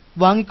വിലയിൽ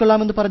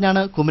വാങ്ങിക്കൊള്ളാമെന്ന്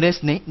പറഞ്ഞാണ്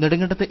കുമരേശനെ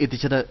നെടുങ്കണ്ടത്ത്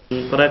എത്തിച്ചത്.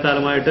 കുറെ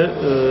കാലമായിട്ട്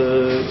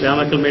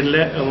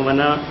രാമക്കൽമേടിലെ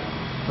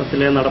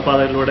വനത്തിലെ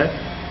നടപ്പാതകളിലൂടെ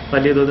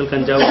വലിയ തോതിൽ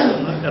കഞ്ചാവ്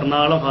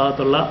എറണാകുളം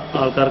ഭാഗത്തുള്ള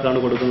ആൾക്കാർക്കാണ്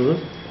കൊടുക്കുന്നത്.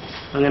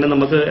 അങ്ങനെ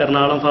നമുക്ക്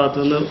എറണാകുളം ഭാഗത്തു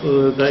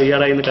നിന്ന്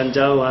ഇയാളായി നിന്ന്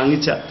കഞ്ചാവ്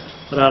വാങ്ങിച്ച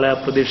ഒരാളെ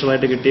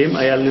അപ്രതീക്ഷിതമായിട്ട് കിട്ടുകയും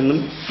അയാളിൽ നിന്നും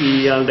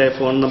ഇയാളുടെ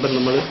ഫോൺ നമ്പർ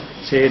നമ്മൾ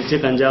ശേഖരിച്ച്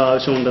കഞ്ചാവ്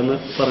ആവശ്യമുണ്ടെന്ന്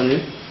പറഞ്ഞ്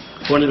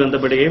ഫോണിൽ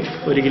ബന്ധപ്പെടുകയും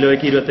 1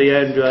 കിലോയ്ക്ക്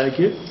 25,000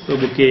 രൂപയ്ക്ക്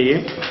ബുക്ക്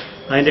ചെയ്യുകയും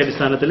അതിന്റെ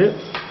അടിസ്ഥാനത്തിൽ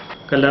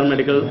കല്ലാർ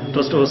മെഡിക്കൽ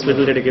ട്രസ്റ്റ്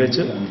ഹോസ്പിറ്റലിന്റെ ഇടയ്ക്ക്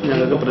വെച്ച്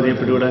ഞങ്ങൾക്ക് പ്രതിയെ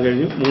പിടികൂടാൻ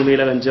കഴിഞ്ഞു. 3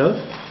 കിലോ കഞ്ചാവ്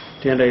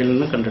ഞങ്ങളുടെ കയ്യിൽ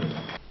നിന്ന് കണ്ടെടുത്തു.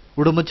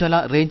 Udumbanchola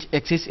range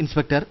excise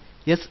inspector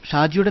S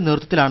ഷാജിയുടെ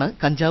നേതൃത്വത്തിലാണ്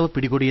കഞ്ചാവ്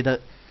പിടികൂടിയത്.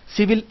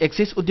 Civil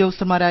excise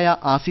ഉദ്യോഗസ്ഥന്മാരായ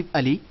Asif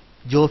Ali,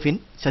 Jofin,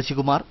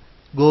 Sasikumar,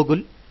 Gokul,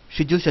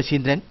 Shiju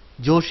Saseendran,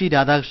 Joshi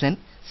Radhakrishnan,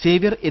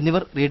 Xavier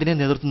എന്നിവർ റെയ്ഡിന്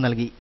നേതൃത്വം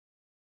നൽകി.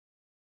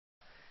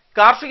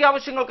 കാർഷിക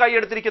ആവശ്യങ്ങൾക്കായി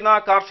എടുത്തിരിക്കുന്ന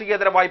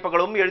കാർഷികേതര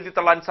വായ്പകളും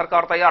എഴുതിത്തള്ളാൻ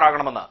സർക്കാർ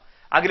തയ്യാറാകണമെന്ന്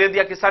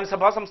അഖിലേന്ത്യാ കിസാൻ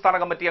സഭ സംസ്ഥാന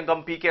കമ്മിറ്റി അംഗം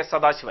PK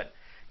സദാശിവൻ.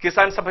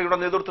 കിസാൻ സഭയുടെ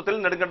നേതൃത്വത്തിൽ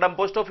നെടുങ്കണ്ടം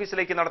പോസ്റ്റ്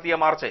ഓഫീസിലേക്ക് നടത്തിയ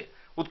മാർച്ച്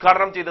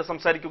ഉദ്ഘാടനം ചെയ്ത്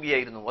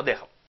സംസാരിക്കുകയായിരുന്നു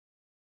അദ്ദേഹം.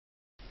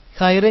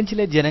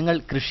 ഹൈറേഞ്ചിലെ ജനങ്ങൾ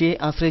കൃഷിയെ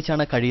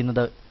ആശ്രയിച്ചാണ്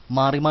കഴിയുന്നത്.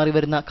 മാറി മാറി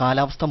വരുന്ന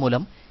കാലാവസ്ഥ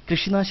മൂലം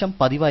കൃഷിനാശം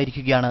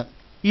പതിവായിരിക്കുകയാണ്.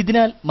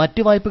 ഇതിനാൽ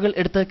മറ്റു വായ്പകൾ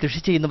എടുത്ത് കൃഷി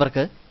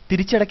ചെയ്യുന്നവർക്ക്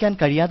തിരിച്ചടയ്ക്കാൻ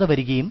കഴിയാതെ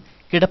വരികയും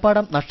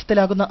കിടപ്പാടം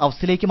നഷ്ടത്തിലാകുന്ന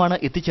അവസ്ഥയിലേക്കുമാണ്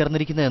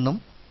എത്തിച്ചേർന്നിരിക്കുന്നതെന്നും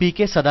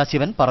PK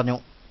സദാശിവൻ പറഞ്ഞു.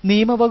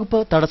 നിയമവകുപ്പ്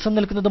തടസ്സം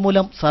നിൽക്കുന്നത്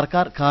മൂലം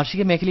സർക്കാർ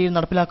കാർഷിക മേഖലയിൽ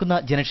നടപ്പിലാക്കുന്ന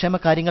ജനക്ഷേമ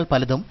കാര്യങ്ങൾ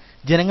പലതും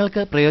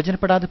ജനങ്ങൾക്ക്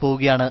പ്രയോജനപ്പെടാതെ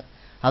പോവുകയാണ്.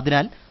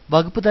 അതിനാൽ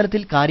വകുപ്പ്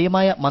തലത്തിൽ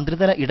കാര്യമായ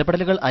മന്ത്രിതല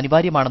ഇടപെടലുകൾ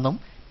അനിവാര്യമാണെന്നും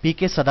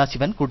PK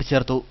സദാശിവൻ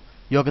കൂട്ടിച്ചേർത്തു.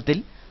 യോഗത്തിൽ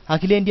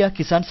അഖിലേന്ത്യാ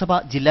കിസാൻ സഭ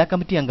ജില്ലാ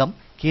കമ്മിറ്റി അംഗം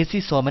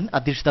KC സോമൻ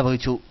അധ്യക്ഷത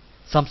വഹിച്ചു.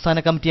 സംസ്ഥാന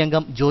കമ്മിറ്റി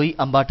അംഗം Joy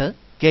Ambat,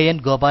 KN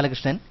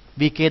Gopalakrishnan,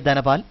 VK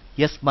Dhanapal,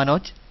 S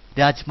Manoj,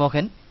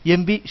 Rajmohan,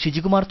 MV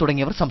Shijikumar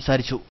തുടങ്ങിയവർ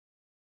സംസാരിച്ചു.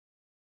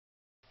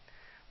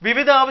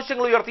 വിവിധ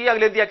ആവശ്യങ്ങൾ ഉയർത്തി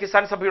അഖിലേന്ത്യാ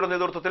കിസാൻ സഭയുടെ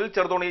നേതൃത്വത്തിൽ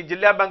ചെറുതോണി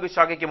ജില്ലാ ബാങ്ക്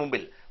ശാഖയ്ക്ക്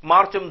മുമ്പിൽ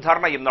മാർച്ചും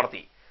ധർണയും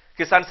നടത്തി.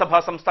 കിസാൻ സഭ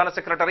സംസ്ഥാന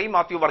സെക്രട്ടറി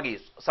മാത്യു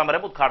വർഗീസ്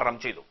സമരം ഉദ്ഘാടനം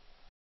ചെയ്തു.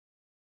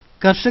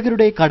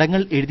 കർഷകരുടെ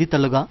കടങ്ങൾ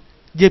എഴുതിത്തള്ളുക,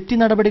 ജപ്തി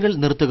നടപടികൾ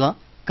നിർത്തുക,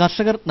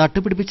 കർഷകർ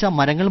നട്ടുപിടിപ്പിച്ച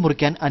മരങ്ങൾ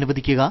മുറിക്കാൻ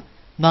അനുവദിക്കുക,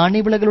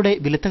 നാണ്യവിളകളുടെ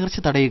വിലത്തകർച്ച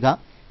തടയുക,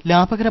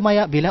 ലാഭകരമായ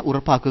വില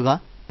ഉറപ്പാക്കുക,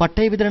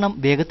 പട്ടയ വിതരണം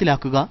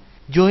വേഗത്തിലാക്കുക,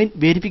 ജോയിന്റ്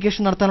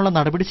വേരിഫിക്കേഷൻ നടത്താനുള്ള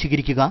നടപടി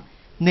സ്വീകരിക്കുക,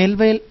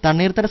 നെൽവയൽ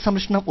തണ്ണീർത്തട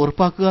സംരക്ഷണം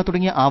ഉറപ്പാക്കുക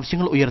തുടങ്ങിയ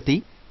ആവശ്യങ്ങൾ ഉയർത്തി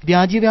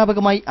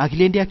രാജ്യവ്യാപകമായി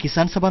അഖിലേന്ത്യാ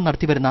കിസാൻ സഭ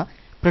നടത്തിവരുന്ന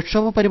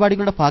പ്രക്ഷോഭ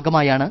പരിപാടികളുടെ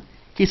ഭാഗമായാണ്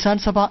കിസാൻ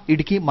സഭ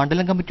ഇടുക്കി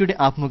മണ്ഡലം കമ്മിറ്റിയുടെ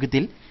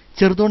ആഭിമുഖ്യത്തിൽ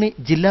ചെറുതോണി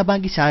ജില്ലാ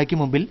ബാങ്ക് ശാഖയ്ക്ക്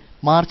മുമ്പിൽ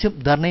മാർച്ചും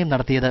ധർണയും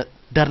നടത്തിയത്.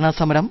 ധർണാ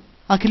സമരം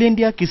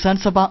അഖിലേന്ത്യാ കിസാൻ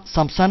സഭ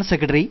സംസ്ഥാന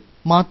സെക്രട്ടറി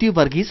മാത്യു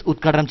വർഗീസ്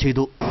ഉദ്ഘാടനം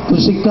ചെയ്തു.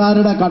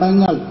 കൃഷിക്കാരുടെ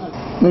കടങ്ങൾ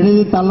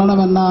എഴുതി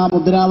തള്ളണമെന്ന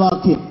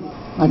മുദ്രാവാക്യം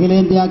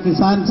അഖിലേന്ത്യാ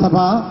കിസാൻ സഭ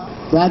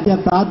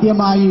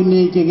രാജ്യത്താദ്യമായി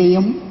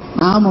ഉന്നയിക്കുകയും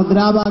ആ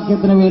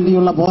മുദ്രാവാക്യത്തിന്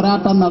വേണ്ടിയുള്ള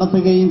പോരാട്ടം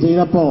നടത്തുകയും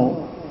ചെയ്തപ്പോൾ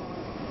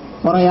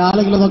കുറെ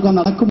ആളുകൾ ഇതൊക്കെ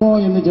നടക്കുമോ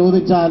എന്ന്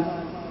ചോദിച്ചാൽ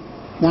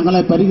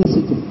ഞങ്ങളെ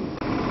പരിഹസിക്കും.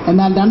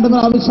 എന്നാൽ 2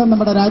 പ്രാവശ്യം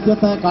നമ്മുടെ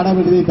രാജ്യത്തെ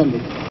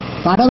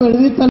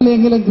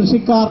കടമെഴുതിത്തള്ളിയെങ്കിലും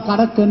കൃഷിക്കാർ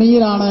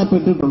കടക്കെണിയിലാണ്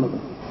പെട്ടിട്ടുള്ളത്.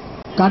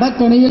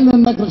 കടക്കെണിയിൽ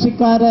നിന്ന്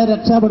കൃഷിക്കാരെ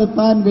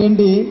രക്ഷപ്പെടുത്താൻ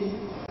വേണ്ടി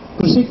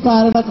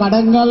കൃഷിക്കാരുടെ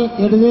കടങ്ങൾ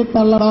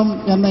എഴുതിത്തള്ളണം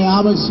എന്ന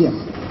ആവശ്യം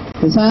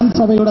കിസാൻ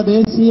സഭയുടെ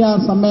ദേശീയ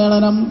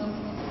സമ്മേളനം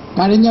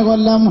കഴിഞ്ഞ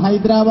കൊല്ലം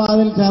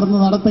ഹൈദരാബാദിൽ ചേർന്ന്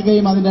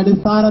നടത്തുകയും അതിന്റെ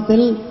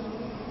അടിസ്ഥാനത്തിൽ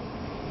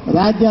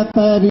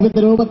രാജ്യത്ത് വിവിധ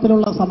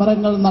രൂപത്തിലുള്ള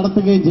സമരങ്ങൾ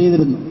നടത്തുകയും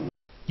ചെയ്തിരുന്നു.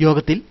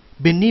 യോഗത്തിൽ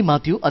ബെന്നി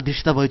മാത്യു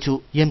അധ്യക്ഷത വഹിച്ചു.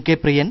 എം കെ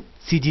പ്രിയൻ,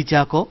 C G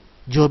Chacko,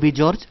 Joby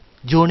George,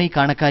 Johnny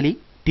കാണക്കാലി,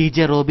 T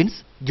J Robbins,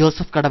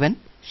 Joseph Kadavan,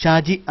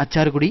 Shaji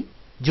അച്ചാറുകുടി,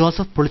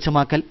 Joseph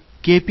Pulichamakkal,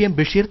 K P M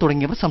Basheer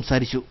തുടങ്ങിയവർ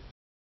സംസാരിച്ചു.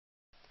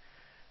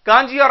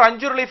 കാഞ്ചിയാർ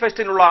അഞ്ചുരുളി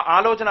ഫെസ്റ്റിനുള്ള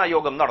ആലോചനാ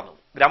യോഗം നടന്നു.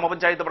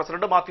 ഗ്രാമപഞ്ചായത്ത്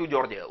പ്രസിഡന്റ് മാത്യു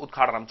ജോർജ്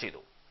ഉദ്ഘാടനം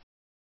ചെയ്തു.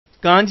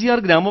 കാഞ്ചിയാർ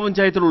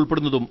ഗ്രാമപഞ്ചായത്തിൽ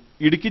ഉൾപ്പെടുന്നതും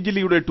ഇടുക്കി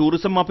ജില്ലയുടെ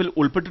ടൂറിസം മാപ്പിൽ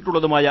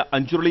ഉൾപ്പെട്ടിട്ടുള്ളതുമായ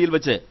അഞ്ചുരുളിയിൽ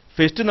വെച്ച്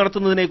ഫെസ്റ്റ്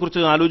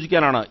നടത്തുന്നതിനെക്കുറിച്ച്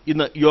ആലോചിക്കാനാണ്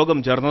ഇന്ന് യോഗം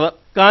ചേർന്നത്.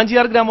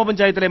 കാഞ്ചിയാർ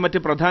ഗ്രാമപഞ്ചായത്തിലെ മറ്റ്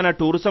പ്രധാന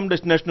ടൂറിസം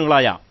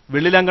ഡെസ്റ്റിനേഷനുകളായ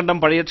വെള്ളിലാങ്കണ്ടം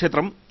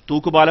പഴയക്ഷേത്രം,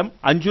 തൂക്കുപാലം,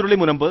 അഞ്ചുരുളി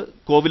മുനമ്പ്,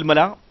 കോവിൽമല,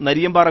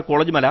 നരിയമ്പാറ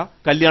കോളേജ് മല,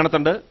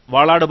 കല്യാണത്തണ്ട്,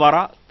 വാളാടുപാറ,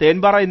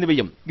 തേൻപാറ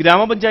എന്നിവയും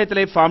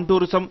ഗ്രാമപഞ്ചായത്തിലെ ഫാം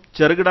ടൂറിസം,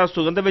 ചെറുകിട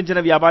സുഗന്ധവ്യഞ്ജന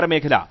വ്യാപാര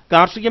മേഖല,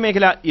 കാർഷിക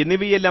മേഖല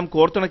എന്നിവയെല്ലാം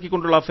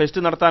കോർത്തിണക്കിക്കൊണ്ടുള്ള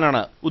ഫെസ്റ്റ്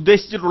നടത്താനാണ്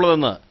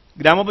ഉദ്ദേശിച്ചിട്ടുള്ളതെന്ന്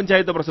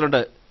ഗ്രാമപഞ്ചായത്ത്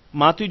പ്രസിഡന്റ്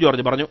മാത്യു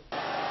ജോർജ് പറഞ്ഞു.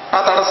 ആ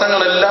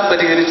തടസ്സങ്ങളെല്ലാം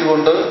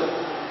പരിഹരിച്ചുകൊണ്ട്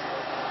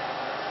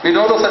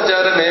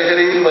വിനോദസഞ്ചാര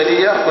മേഖലയിൽ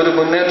വലിയ ഒരു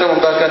മുന്നേറ്റം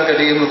ഉണ്ടാക്കാൻ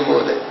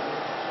കഴിയുന്നതുപോലെ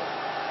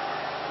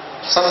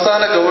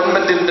സംസ്ഥാന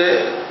ഗവൺമെന്റിന്റെ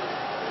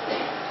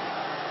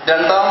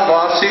 2ാം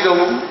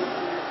വാർഷികവും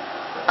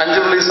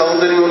അഞ്ചുരുളി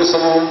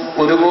സൗന്ദര്യോത്സവവും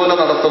ഒരുപോലെ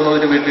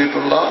നടത്തുന്നതിന്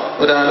വേണ്ടിയിട്ടുള്ള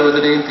ഒരു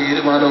ആലോചനയും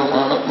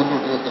തീരുമാനവുമാണ്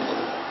മുന്നോട്ട്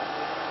വെക്കുന്നത്.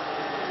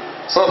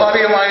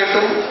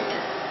 സ്വാഭാവികമായിട്ടും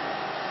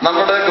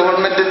നമ്മുടെ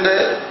ഗവൺമെന്റിന്റെ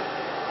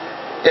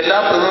എല്ലാ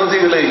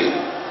പ്രതിനിധികളെയും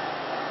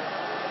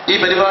ഈ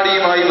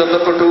പരിപാടിയുമായി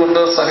ബന്ധപ്പെട്ടുകൊണ്ട്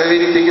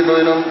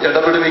സഹകരിപ്പിക്കുന്നതിനും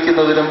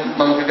ഇടപെടുവിക്കുന്നതിനും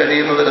നമുക്ക്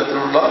കഴിയുന്ന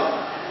തരത്തിലുള്ള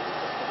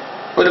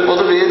ഒരു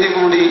പൊതുവേദി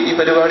കൂടി ഈ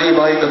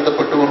പരിപാടിയുമായി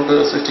ബന്ധപ്പെട്ടുകൊണ്ട്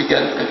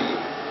സൃഷ്ടിക്കാൻ കഴിയും.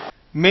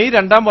 മെയ്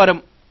 2ാം വാരം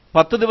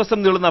 10 ദിവസം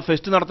നീളുന്ന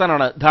ഫെസ്റ്റ്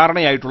നടത്താനാണ്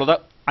ധാരണയായിട്ടുള്ളത്.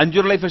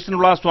 അഞ്ചുരുളി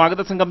ഫെസ്റ്റിനുള്ള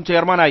സ്വാഗത സംഘം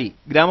ചെയർമാനായി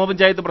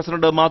ഗ്രാമപഞ്ചായത്ത്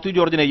president Mathew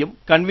ജോർജിനെയും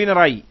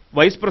കൺവീനറായി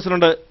vice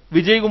president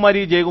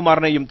Vijayakumari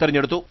ജയകുമാറിനെയും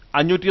തെരഞ്ഞെടുത്തു.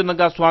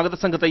 501 സ്വാഗത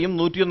സംഘത്തെയും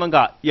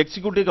 101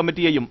 എക്സിക്യൂട്ടീവ്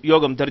കമ്മിറ്റിയെയും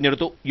യോഗം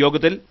തെരഞ്ഞെടുത്തു.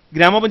 യോഗത്തിൽ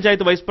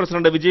ഗ്രാമപഞ്ചായത്ത് vice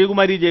president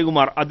Vijayakumari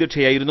Jayakumar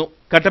അധ്യക്ഷയായിരുന്നു.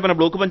 Kattappana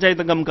block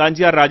panchayat അംഗം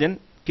കാഞ്ചിയാർ രാജൻ,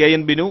 കെ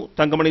എൻ ബിനു,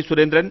 തങ്കമണി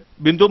സുരേന്ദ്രൻ,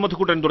 ബിന്ദു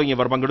മധുക്കുട്ടൻ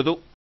തുടങ്ങിയവർ പങ്കെടുത്തു.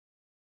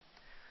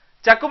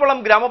 ചക്കുവളം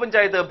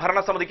ഗ്രാമപഞ്ചായത്ത്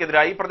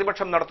ഭരണസമിതിക്കെതിരായി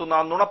പ്രതിപക്ഷം നടത്തുന്ന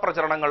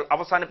നുണപ്രചരണങ്ങൾ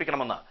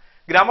അവസാനിപ്പിക്കണമെന്ന്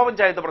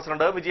ഗ്രാമപഞ്ചായത്ത്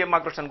പ്രസിഡന്റ് വിജയമ്മ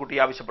കൃഷ്ണൻകുട്ടി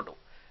ആവശ്യപ്പെട്ടു.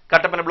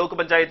 കട്ടപ്പന ബ്ലോക്ക്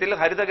പഞ്ചായത്തിൽ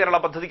ഹരിത കേരള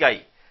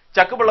പദ്ധതിക്കായി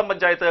ചക്കുവളം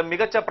പഞ്ചായത്ത്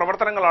മികച്ച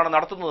പ്രവർത്തനങ്ങളാണ്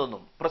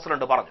നടത്തുന്നതെന്നും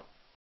പ്രസിഡന്റ് പറഞ്ഞു.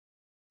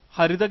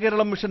 ഹരിത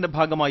കേരളം മിഷന്റെ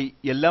ഭാഗമായി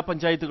എല്ലാ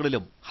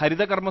പഞ്ചായത്തുകളിലും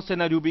ഹരിത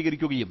കർമ്മസേന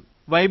രൂപീകരിക്കുകയും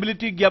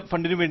വയബിലിറ്റി ഗ്യാപ്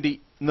ഫണ്ടിനു വേണ്ടി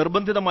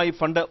നിർബന്ധിതമായി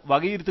ഫണ്ട്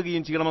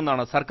വകയിരുത്തുകയും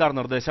ചെയ്യണമെന്നാണ് സർക്കാർ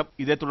നിർദ്ദേശം.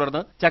 ഇതേ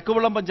തുടർന്ന്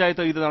ചക്കുവളം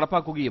പഞ്ചായത്ത് ഇത്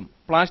നടപ്പാക്കുകയും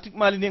പ്ലാസ്റ്റിക്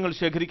മാലിന്യങ്ങൾ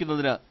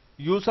ശേഖരിക്കുന്നതിന്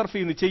യൂസർ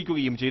ഫീ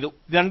നിശ്ചയിക്കുകയും ചെയ്തു.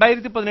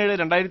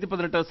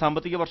 2017-2018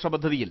 സാമ്പത്തിക വർഷ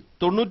പദ്ധതിയിൽ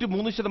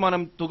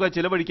 93% തുക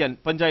ചെലവഴിക്കാൻ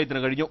പഞ്ചായത്തിന്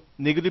കഴിഞ്ഞു.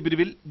 നികുതി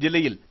പിരിവിൽ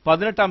ജില്ലയിൽ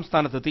 18ാം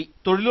സ്ഥാനത്തെത്തി.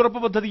 തൊഴിലുറപ്പ്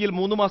പദ്ധതിയിൽ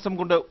 3 മാസം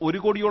കൊണ്ട്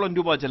 1 കോടിയോളം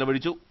രൂപ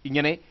ചെലവഴിച്ചു.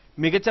 ഇങ്ങനെ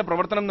മികച്ച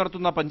പ്രവർത്തനം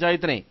നടത്തുന്ന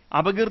പഞ്ചായത്തിനെ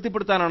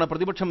അപകീർത്തിപ്പെടുത്താനാണ്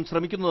പ്രതിപക്ഷം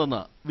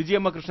ശ്രമിക്കുന്നതെന്ന്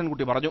വിജയമ്മ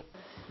കൃഷ്ണൻകുട്ടി പറഞ്ഞു.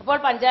 അപ്പോൾ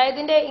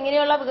പഞ്ചായത്തിന്റെ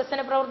ഇങ്ങനെയുള്ള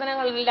വികസന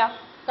പ്രവർത്തനങ്ങളെല്ലാം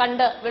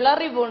കണ്ട്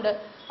വിളറിവുകൊണ്ട്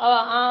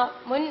ആ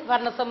മുൻ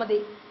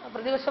ഭരണസമിതി,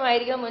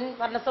 പ്രതിപക്ഷമായിരിക്കുന്ന മുൻ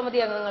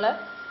ഭരണസമിതി അംഗങ്ങള്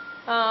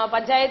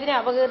പഞ്ചായത്തിനെ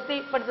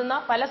അപകീർത്തിപ്പെടുത്തുന്ന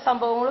പല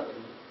സംഭവങ്ങളും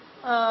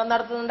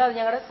നടത്തുന്നുണ്ട്. അത്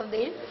ഞങ്ങളുടെ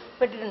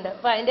ശ്രദ്ധയിൽപ്പെട്ടിട്ടുണ്ട്.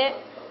 അപ്പം അതിൻ്റെ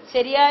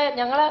ശരിയായ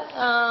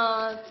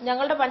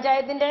ഞങ്ങളുടെ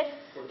പഞ്ചായത്തിൻ്റെ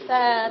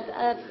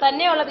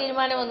തന്നെയുള്ള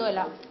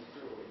തീരുമാനമൊന്നുമല്ല.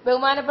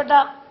 ബഹുമാനപ്പെട്ട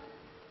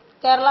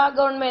കേരള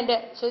ഗവൺമെൻറ്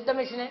ശുചിത്വ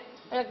മിഷന്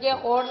ഒക്കെ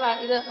ഓർഡറാണ്,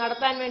 ഇത്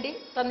നടത്താൻ വേണ്ടി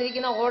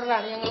തന്നിരിക്കുന്ന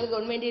ഓർഡറാണ്. ഞങ്ങൾക്ക്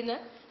ഗവൺമെൻറ്റിൽ നിന്ന്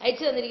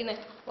അയച്ചു തന്നിരിക്കുന്ന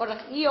ഓർഡർ.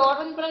 ഈ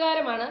ഓർഡർ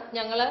പ്രകാരമാണ്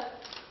ഞങ്ങൾ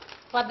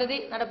പദ്ധതി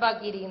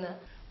നടപ്പാക്കിയിരിക്കുന്നത്.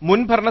 മുൻ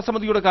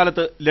ഭരണസമിതിയുടെ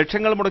കാലത്ത്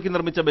ലക്ഷങ്ങൾ മുടക്കി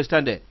നിർമ്മിച്ച ബസ്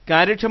സ്റ്റാൻഡ്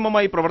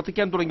കാര്യക്ഷമമായി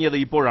പ്രവർത്തിക്കാൻ തുടങ്ങിയത്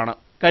ഇപ്പോഴാണ്.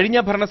 കഴിഞ്ഞ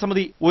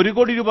ഭരണസമിതി 1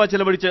 കോടി രൂപ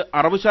ചെലവഴിച്ച്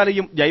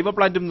അറവുശാലയും ജൈവ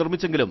പ്ലാന്റും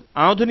നിർമ്മിച്ചെങ്കിലും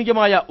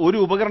ആധുനികമായ ഒരു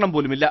ഉപകരണം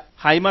പോലുമില്ല.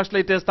 ഹൈമാസ്റ്റ്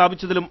ലൈറ്റ്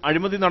സ്ഥാപിച്ചതിലും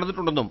അഴിമതി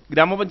നടന്നിട്ടുണ്ടെന്നും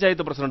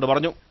ഗ്രാമപഞ്ചായത്ത് പ്രസിഡന്റ്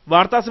പറഞ്ഞു.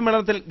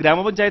 വാർത്താസമ്മേളനത്തിൽ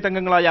ഗ്രാമപഞ്ചായത്ത്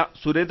അംഗങ്ങളായ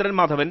സുരേന്ദ്രൻ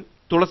മാധവൻ,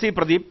 തുളസി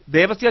പ്രദീപ്,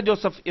 ദേവസ്യ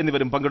ജോസഫ്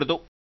എന്നിവരും പങ്കെടുത്തു.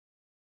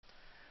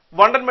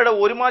 വണ്ടൻമേട്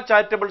ഒരുമ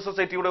ചാരിറ്റബിൾ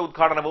സൊസൈറ്റിയുടെ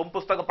ഉദ്ഘാടനവും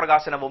പുസ്തക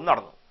പ്രകാശനവും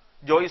നടന്നു.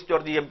 ജോയിസ്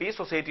ജോർജ് എം പി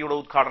സൊസൈറ്റിയുടെ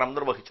ഉദ്ഘാടനം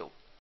നിർവഹിച്ചു.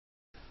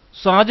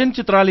 സാജൻ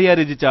ചിത്രാലയ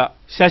രചിച്ച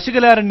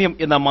ശശികലാരണ്യം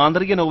എന്ന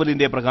മാന്ത്രിക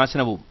നോവലിന്റെ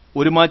പ്രകാശനവും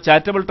ഒരുമ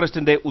ചാരിറ്റബിൾ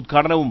ട്രസ്റ്റിന്റെ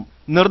ഉദ്ഘാടനവും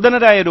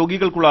നിർധനരായ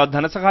രോഗികൾക്കുള്ള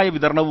ധനസഹായ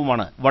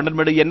വിതരണവുമാണ്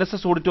വണ്ടൻമേട്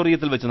NSS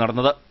ഓഡിറ്റോറിയത്തിൽ വെച്ച്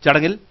നടന്നത്.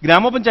 ചടങ്ങിൽ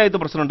ഗ്രാമപഞ്ചായത്ത്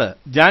പ്രസിഡന്റ്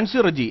ജാൻസി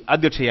റജി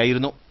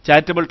അധ്യക്ഷയായിരുന്നു.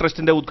 ചാരിറ്റബിൾ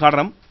ട്രസ്റ്റിന്റെ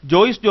ഉദ്ഘാടനം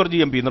ജോയിസ്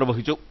ജോർജ് MP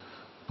നിർവഹിച്ചു.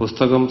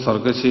 പുസ്തകം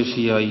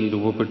സർഗശേഷിയായി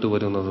രൂപപ്പെട്ടു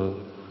വരുന്നത്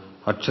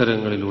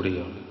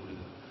അക്ഷരങ്ങളിലൂടെയാണ്.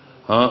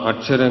 ആ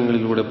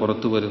അക്ഷരങ്ങളിലൂടെ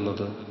പുറത്തു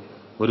വരുന്നത്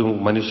ഒരു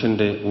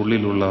മനുഷ്യന്റെ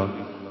ഉള്ളിലുള്ള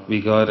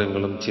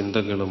വികാരങ്ങളും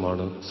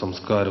ചിന്തകളുമാണ്,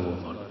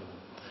 സംസ്കാരവുമാണ്.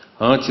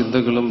 ആ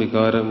ചിന്തകളും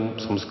വികാരവും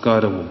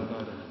സംസ്കാരവും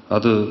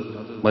അത്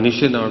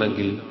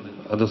മനുഷ്യനാണെങ്കിൽ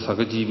അത്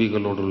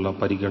സഹജീവികളോടുള്ള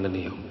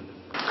പരിഗണനയാവും.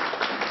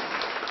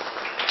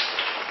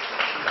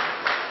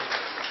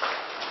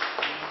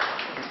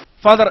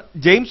 ഫാദർ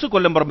ജെയിംസ്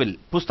കൊല്ലംപറമ്പിൽ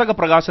പുസ്തക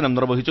പ്രകാശനം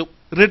നിർവഹിച്ചു.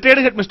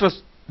 Retired head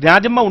mistress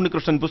Rajamma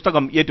Unnikrishnan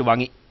പുസ്തകം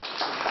ഏറ്റുവാങ്ങി.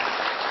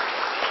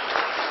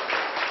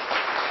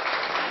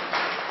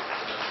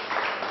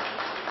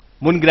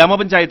 മുൻ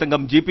ഗ്രാമപഞ്ചായത്ത്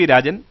അംഗം GP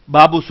Rajan,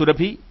 Babu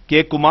Surabhi,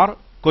 K Kumar,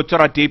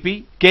 Kochara TP,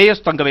 KS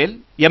Thangavel,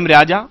 M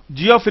രാജ,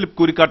 ജിയോ ഫിലിപ്പ്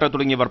കൂരിക്കാട്ട്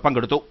തുടങ്ങിയവർ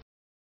പങ്കെടുത്തു.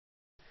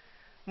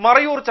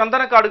 മറയൂർ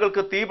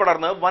ചന്ദനക്കാടുകൾക്ക് തീ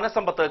പടർന്ന്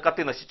വനസമ്പത്ത്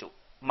കത്തിനശിച്ചു.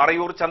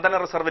 മറയൂർ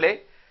ചന്ദന റിസർവിലെ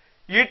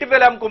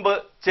ഈട്ടിവേലാംകൊമ്പ്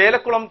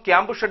ചേലക്കുളം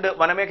ക്യാമ്പ് ഷെഡ്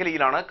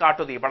വനമേഖലയിലാണ്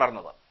കാട്ടുതീ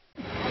പടർന്നത്.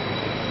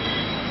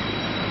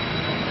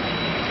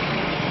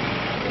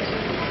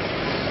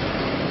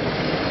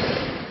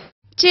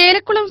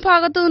 ചേലക്കുളം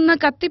ഭാഗത്തുനിന്ന്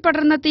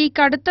കത്തിപ്പടർന്ന തീ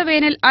കടുത്ത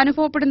വേനൽ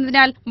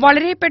അനുഭവപ്പെടുന്നതിനാൽ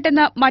വളരെ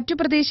പെട്ടെന്ന് മറ്റു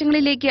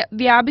പ്രദേശങ്ങളിലേക്ക്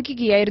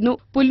വ്യാപിക്കുകയായിരുന്നു.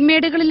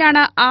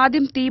 പുൽമേടുകളിലാണ്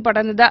ആദ്യം തീ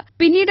പടർന്നത്.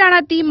 പിന്നീടാണ്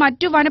തീ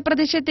മറ്റു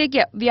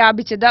വനപ്രദേശത്തേക്ക്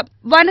വ്യാപിച്ചത്.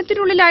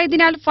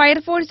 വനത്തിനുള്ളിലായതിനാൽ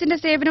ഫയർഫോഴ്സിന്റെ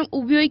സേവനം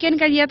ഉപയോഗിക്കാൻ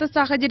കഴിയാത്ത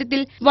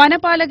സാഹചര്യത്തിൽ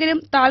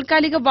വനപാലകരും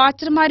താൽക്കാലിക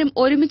വാച്ചർമാരും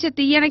ഒരുമിച്ച്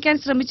തീയണയ്ക്കാൻ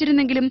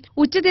ശ്രമിച്ചിരുന്നെങ്കിലും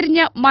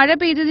ഉച്ചതിരിഞ്ഞ് മഴ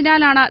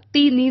പെയ്തതിനാലാണ്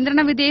തീ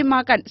നിയന്ത്രണ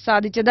വിധേയമാക്കാൻ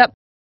സാധിച്ചത്.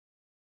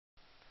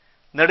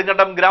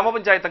 നെടുങ്കണ്ടം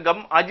ഗ്രാമപഞ്ചായത്ത് അംഗം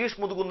അജീഷ്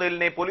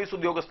മുതുകുന്നേലിനെ പോലീസ്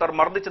ഉദ്യോഗസ്ഥർ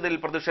മർദ്ദിച്ചതിൽ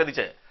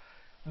പ്രതിഷേധിച്ച്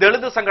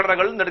ദളിത്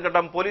സംഘടനകൾ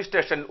നെടുങ്കണ്ടം പോലീസ്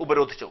സ്റ്റേഷൻ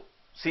ഉപരോധിച്ചു.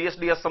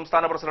 CSDS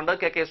സംസ്ഥാന പ്രസിഡന്റ്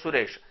KK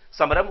സുരേഷ്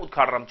സമരം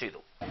ഉദ്ഘാടനം ചെയ്തു.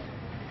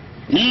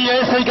 ഈ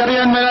ASIക്ക്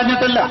അറിയാൻ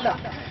മേലാഞ്ഞിട്ടില്ല.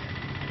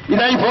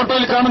 ഇതായി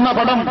ഫോട്ടോയിൽ കാണുന്ന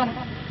പടം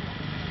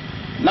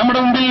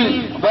നമ്മുടെ മുമ്പിൽ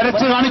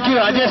വരച്ചു കാണിക്കുക.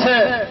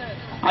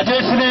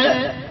 അജേഷിനെ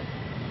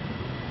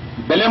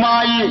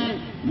ബലമായി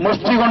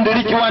മുഷ്ടി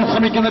കൊണ്ടിരിക്കുവാൻ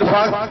ശ്രമിക്കുന്ന ഒരു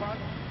ഭാഗം.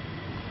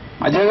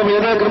 അദ്ദേഹം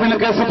ഏത് ക്രിമിനൽ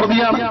കേസ്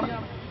പ്രതിയാണ്?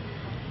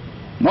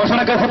 മോഷണ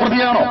കേസ്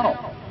പ്രതിയാണോ?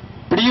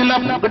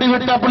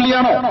 പിടിവിട്ട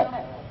പുള്ളിയാണോ?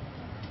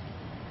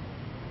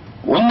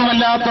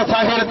 ഒന്നുമല്ലാത്ത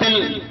സാഹചര്യത്തിൽ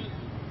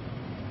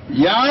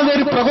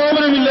യാതൊരു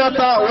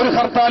പ്രകോപനമില്ലാത്ത ഒരു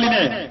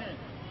ഹർത്താലിനെ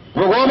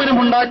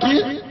പ്രകോപനമുണ്ടാക്കി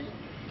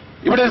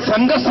ഇവിടെ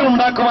സംഘർഷം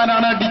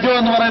ഉണ്ടാക്കുവാനാണ് ഡിജോ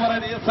എന്ന് പറയുന്ന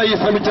SI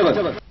ശ്രമിച്ചത്.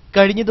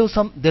 കഴിഞ്ഞ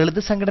ദിവസം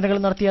ദളിത് സംഘടനകൾ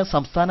നടത്തിയ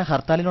സംസ്ഥാന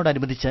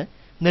ഹർത്താലിനോടനുബന്ധിച്ച്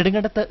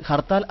നെടുങ്കണ്ടത്ത്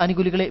ഹർത്താൽ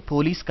അനുകൂലികളെ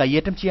പോലീസ്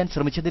കയ്യേറ്റം ചെയ്യാൻ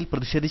ശ്രമിച്ചതിൽ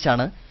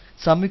പ്രതിഷേധിച്ചാണ്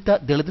സംയുക്ത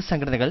ദളിത്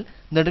സംഘടനകൾ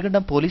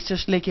നെടുങ്കണ്ടം പോലീസ്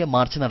സ്റ്റേഷനിലേക്ക്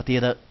മാർച്ച്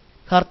നടത്തിയത്.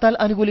 ഹർത്താൽ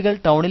അനുകൂലികൾ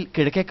ടൗണിൽ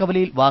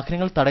കിഴക്കേക്കവലയിൽ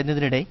വാഹനങ്ങൾ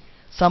തടയുന്നതിനിടെ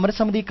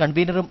സമരസമിതി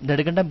കൺവീനറും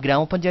നെടുങ്കണ്ടം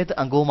ഗ്രാമപഞ്ചായത്ത്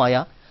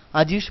അംഗവുമായ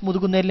അജീഷ്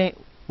മുതുകുന്നേലിനെ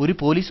ഒരു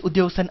പോലീസ്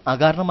ഉദ്യോഗസ്ഥൻ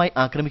അകാരണമായി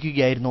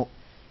ആക്രമിക്കുകയായിരുന്നു.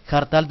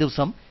 ഹർത്താൽ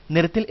ദിവസം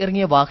നിരത്തിൽ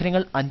ഇറങ്ങിയ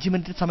വാഹനങ്ങൾ 5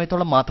 മിനിറ്റ്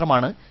സമയത്തോളം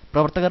മാത്രമാണ്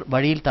പ്രവർത്തകർ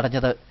വഴിയിൽ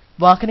തടഞ്ഞത്.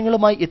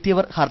 വാഹനങ്ങളുമായി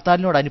എത്തിയവർ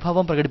ഹർത്താലിനോട്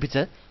അനുഭാവം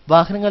പ്രകടിപ്പിച്ച്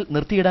വാഹനങ്ങൾ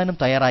നിർത്തിയിടാനും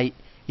തയ്യാറായി.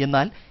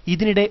 എന്നാൽ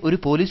ഇതിനിടെ ഒരു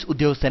പോലീസ്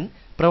ഉദ്യോഗസ്ഥൻ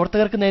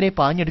പ്രവർത്തകർക്ക് നേരെ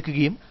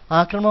പാഞ്ഞെടുക്കുകയും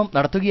ആക്രമണം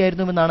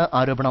നടത്തുകയായിരുന്നുവെന്നാണ്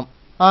ആരോപണം.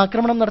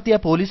 ആക്രമണം നടത്തിയ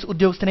പോലീസ്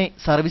ഉദ്യോഗസ്ഥനെ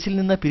സർവീസിൽ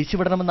നിന്ന്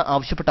പിരിച്ചുവിടണമെന്ന്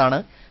ആവശ്യപ്പെട്ടാണ്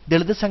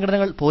ദളിത്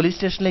സംഘടനകൾ പോലീസ്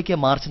സ്റ്റേഷനിലേക്ക്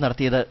മാർച്ച്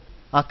നടത്തിയത്.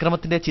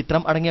 അക്രമത്തിന്റെ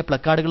ചിത്രം അടങ്ങിയ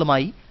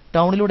പ്ലക്കാർഡുകളുമായി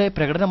ടൗണിലൂടെ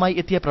പ്രകടനമായി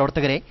എത്തിയ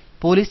പ്രവർത്തകരെ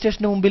പോലീസ്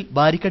സ്റ്റേഷന് മുമ്പിൽ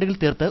ബാരിക്കേഡുകൾ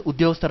തീർത്ത്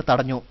ഉദ്യോഗസ്ഥർ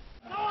തടഞ്ഞു.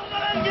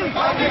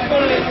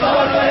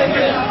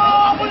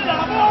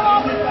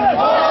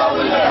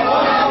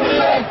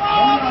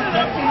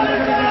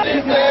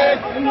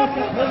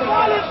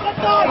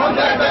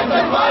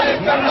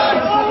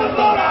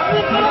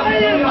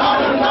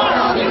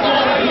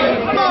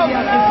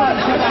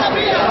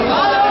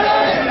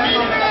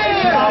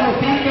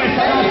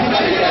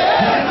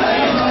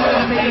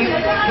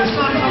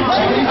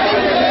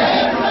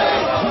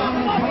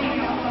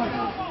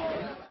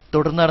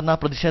 തുടർന്ന് നടന്ന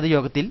പ്രതിഷേധ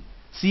യോഗത്തിൽ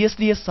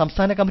CSDS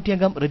സംസ്ഥാന കമ്മിറ്റി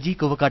അംഗം റജി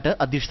കുവക്കാട്ട്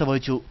അധ്യക്ഷത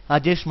വഹിച്ചു.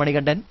 Ajesh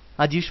Manikandan,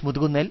 Ajeesh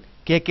Muthukunnel,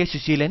 KK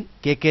Suseelan,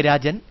 KK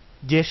Rajan,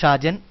 J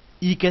Shajan,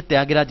 EK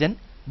Thyagarajan,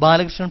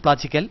 Balakrishnan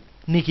Plachikkal,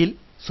 Nikhil,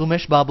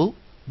 Sumesh Babu,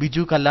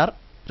 Biju Kallar,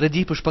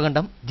 Reji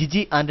പുഷ്പകണ്ഠം,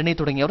 Jiji Antony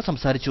തുടങ്ങിയവർ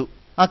സംസാരിച്ചു.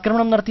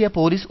 ആക്രമണം നടത്തിയ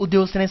പോലീസ്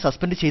ഉദ്യോഗസ്ഥനെ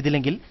സസ്പെൻഡ്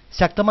ചെയ്തില്ലെങ്കിൽ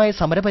ശക്തമായ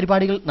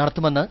സമരപരിപാടികൾ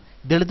നടത്തുമെന്ന്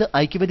ദളിത്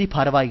ഐക്യവേദി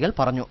ഭാരവാഹികൾ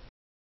പറഞ്ഞു.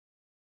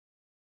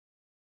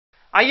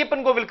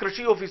 അയ്യപ്പൻകോവിൽ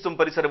കൃഷി ഓഫീസും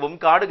പരിസരവും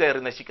കാട്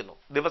കയറി നശിക്കുന്നു.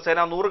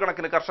 ദിവസേന 100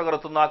 കണക്കിന് കർഷകർ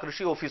എത്തുന്ന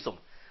കൃഷി ഓഫീസും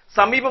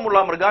സമീപമുള്ള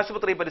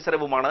മൃഗാശുപത്രി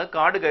പരിസരവുമാണ്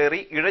കാട്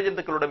കയറി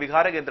ഇഴജന്തുക്കളുടെ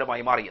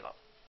വിഹാരകേന്ദ്രമായി മാറിയത്.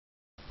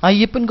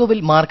 അയ്യപ്പൻകോവിൽ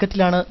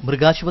മാർക്കറ്റിലാണ്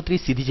മൃഗാശുപത്രി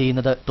സ്ഥിതി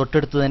ചെയ്യുന്നത്.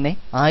 തൊട്ടടുത്ത് തന്നെ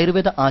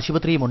ആയുർവേദ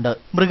ആശുപത്രിയുമുണ്ട്.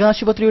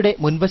 മൃഗാശുപത്രിയുടെ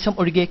മുൻവശം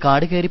ഒഴികെ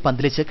കാട് കയറി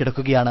പന്തലിച്ച്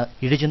കിടക്കുകയാണ്.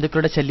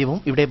 ഇഴജന്തുക്കളുടെ ശല്യവും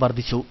ഇവിടെ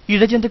വർദ്ധിച്ചു.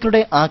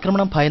 ഇഴജന്തുക്കളുടെ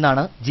ആക്രമണം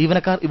ഭയന്നാണ്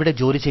ജീവനക്കാർ ഇവിടെ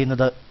ജോലി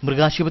ചെയ്യുന്നത്.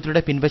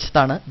 മൃഗാശുപത്രിയുടെ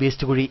പിൻവശത്താണ്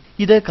വേസ്റ്റ് കുഴി.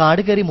 ഇത്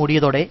കാട് കയറി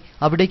മൂടിയതോടെ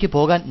അവിടേക്ക്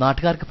പോകാൻ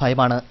നാട്ടുകാർക്ക്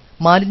ഭയമാണ്.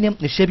 മാലിന്യം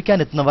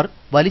നിക്ഷേപിക്കാനെത്തുന്നവർ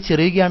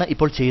വലിച്ചെറിയുകയാണ്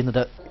ഇപ്പോൾ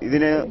ചെയ്യുന്നത്.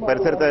 ഇതിന്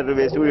പരിസരത്തായിട്ട്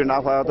വേസ്റ്റ് കുഴിയുണ്ട്. ആ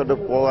ഭാഗത്തോട്ട്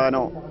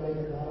പോകാനോ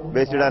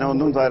വേസ്റ്റ് ഇടാനോ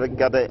ഒന്നും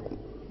സാധിക്കാതെ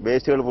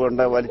വേസ്റ്റുകൾ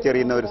കൊണ്ട്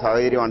വലിച്ചെറിയുന്ന ഒരു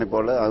സാഹചര്യമാണ്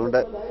ഇപ്പോൾ.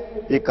 അതുകൊണ്ട്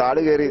ഈ കാട്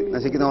കയറി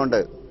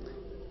നശിക്കുന്നതുകൊണ്ട്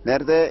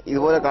നേരത്തെ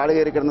ഇതുപോലെ കാട്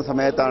കയറി കിടന്ന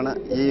സമയത്താണ്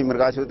ഈ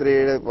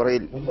മൃഗാശുപത്രിയുടെ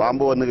പുറയിൽ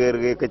പാമ്പ് വന്ന്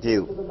കയറുകയൊക്കെ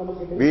ചെയ്തു.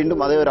 വീണ്ടും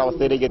അതേ ഒരു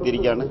അവസ്ഥയിലേക്ക്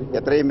എത്തിയിരിക്കുകയാണ്.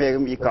 എത്രയും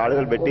വേഗം ഈ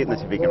കാടുകൾ വെട്ടി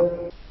നശിപ്പിക്കണം.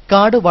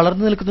 കാട്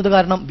വളർന്നു നിൽക്കുന്നത്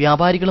കാരണം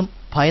വ്യാപാരികളും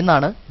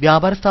ഭയന്നാണ്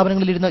വ്യാപാര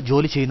സ്ഥാപനങ്ങളിലിരുന്ന്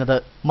ജോലി ചെയ്യുന്നത്.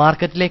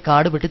 മാർക്കറ്റിലെ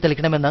കാട്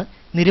വെട്ടിത്തെളിക്കണമെന്ന്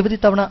നിരവധി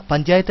തവണ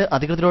പഞ്ചായത്ത്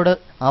അധികൃതരോട്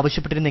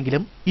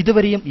ആവശ്യപ്പെട്ടിരുന്നെങ്കിലും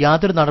ഇതുവരെയും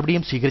യാതൊരു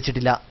നടപടിയും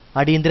സ്വീകരിച്ചിട്ടില്ല.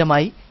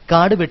 അടിയന്തരമായി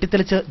കാട്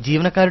വെട്ടിത്തെളിച്ച്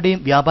ജീവനക്കാരുടെയും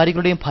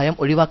വ്യാപാരികളുടെയും ഭയം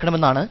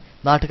ഒഴിവാക്കണമെന്നാണ്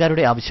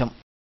നാട്ടുകാരുടെ ആവശ്യം.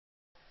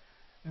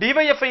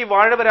 ഡിവൈഎഫ്ഐ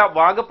വാഴവര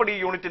വാഗപ്പടി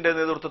യൂണിറ്റിന്റെ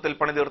നേതൃത്വത്തിൽ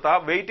പണിതീർത്ത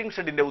വെയിറ്റിംഗ്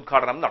ഷെഡിന്റെ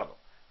ഉദ്ഘാടനം നടന്നു.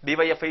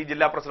 ഡിവൈഎഫ്ഐ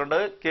ജില്ലാ പ്രസിഡന്റ്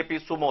കെ.പി.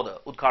 സുമോദ്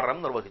ഉദ്ഘാടനം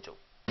നിർവഹിച്ചു.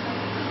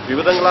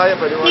 വിവിധങ്ങളായ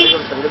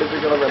പരിപാടികൾ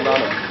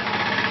സംഘടിപ്പിക്കണമെന്നാണ്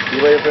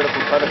ഡിവൈഎഫ്ഐയുടെ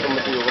സംസ്ഥാന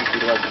കമ്മിറ്റി യോഗം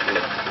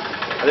തീരുമാനിച്ചിട്ടുള്ളത്.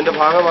 അതിന്റെ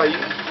ഭാഗമായി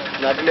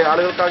നാട്ടിലെ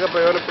ആളുകൾക്കാകെ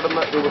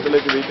പ്രയോജനപ്പെടുന്ന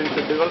രൂപത്തിലേക്ക് വെയിറ്റിംഗ്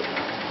ഷെഡുകൾ,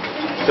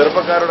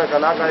 ചെറുപ്പക്കാരുടെ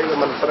കലാകായിക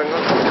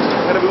മത്സരങ്ങൾ,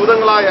 അങ്ങനെ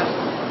വിവിധങ്ങളായ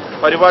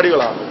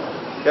പരിപാടികളാണ്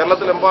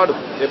കേരളത്തിലെമ്പാടും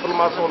ഏപ്രിൽ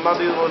മാസം 1-ാം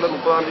തീയതി മുതൽ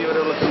 30-ാം തീയതി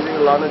വരെയുള്ള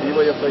തീയതികളിലാണ്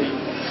ഡിവൈഎഫ്ഐ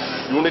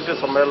യൂണിറ്റ്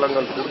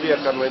സമ്മേളനങ്ങൾ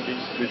പൂർത്തിയാക്കാൻ വേണ്ടി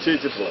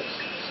നിശ്ചയിച്ചിട്ടുള്ളത്.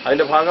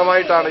 അതിന്റെ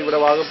ഭാഗമായിട്ടാണ് ഇവിടെ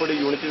വാഗപ്പടി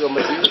യൂണിറ്റ്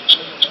കമ്മിറ്റി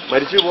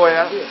മരിച്ചുപോയ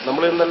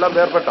നമ്മളിൽ നിന്നെല്ലാം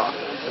വേർപെട്ട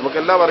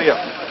നമുക്കെല്ലാം അറിയാം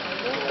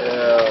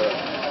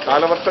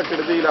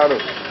കാലവർഷക്കെടുതിയിലാണ്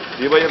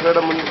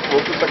ഡിവൈഎഫ്ഐയുടെ മുൻ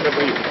ഓഫീസ്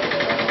സെക്രട്ടറിയും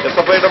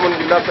എസ്എഫ്ഐയുടെ മുൻ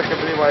ജില്ലാ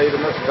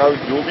സെക്രട്ടറിയുമായിരുന്ന സഖാവ്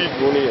ജോബി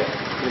ജോണിയെ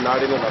ഈ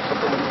നാടിന്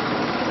നഷ്ടപ്പെട്ടത്.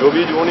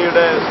 ജോബി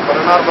ജോണിയുടെ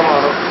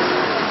സ്മരണാർത്ഥമാണ്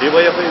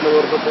ഡിവൈഎഫ്ഐ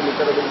നേതൃത്വത്തിൽ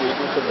ഇത്തരത്തിൽ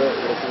വെയിറ്റിംഗ് ഷെഡ്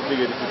ഇവിടെ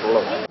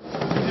പൂർത്തീകരിച്ചിട്ടുള്ളത്.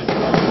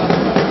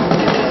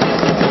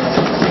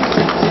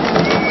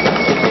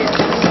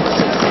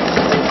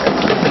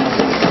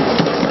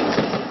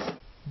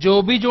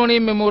 ജോബി ജോണി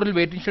മെമ്മോറിയൽ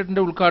വെയിറ്റിംഗ്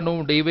ഷെഡിന്റെ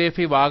ഉദ്ഘാടനവും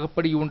ഡിവൈഎഫ്ഐ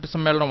വാഗപ്പടി യൂണിറ്റ്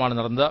സമ്മേളനവുമാണ്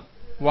നടന്നത്.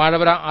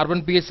 വാഴവര അർബൻ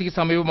PSCക്ക്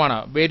സമീപമാണ്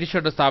വെയിറ്റിംഗ്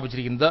ഷെഡ്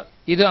സ്ഥാപിച്ചിരിക്കുന്നത്.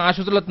 ഇത്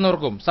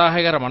ആശുപത്രിയിലെത്തുന്നവർക്കും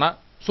സഹായകരമാണ്.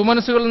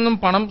 സുമനസ്സുകളിൽ നിന്നും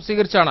പണം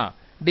സ്വീകരിച്ചാണ്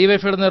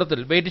ഡിവൈഎഫ്ഐയുടെ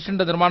നേതൃത്വത്തിൽ വെയിറ്റിംഗ്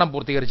ഷെഡിന്റെ നിർമ്മാണം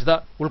പൂർത്തീകരിച്ചത്.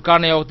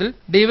 ഉദ്ഘാടന യോഗത്തിൽ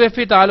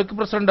ഡിവൈഎഫ്ഐ താലൂക്ക്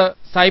പ്രസിഡന്റ്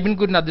സൈബിൻ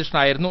കുര്യൻ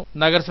അധ്യക്ഷനായിരുന്നു.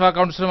 നഗരസഭാ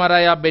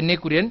കൌൺസിലർമാരായ ബെന്നി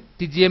കുര്യൻ,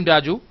 TGM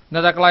രാജു,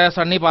 നേതാക്കളായ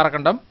സണ്ണി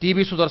പാറക്കണ്ടം,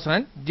 TB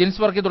സുദർശനൻ,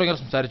 ജിൻസ് വർക്കി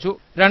തുടങ്ങിയവർ സംസാരിച്ചു.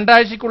 2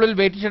 ആഴ്ചയ്ക്കുള്ളിൽ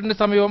വെയിറ്റിംഗ് ഷെഡിന്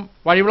സമീപം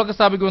വഴിവിളക്ക്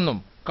സ്ഥാപിക്കുമെന്നും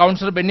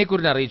കൌൺസിലർ ബെന്നി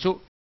കുര്യൻ അറിയിച്ചു.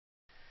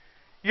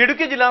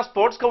 ഇടുക്കി ജില്ലാ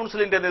സ്പോർട്സ്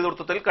കൌൺസിലിന്റെ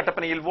നേതൃത്വത്തിൽ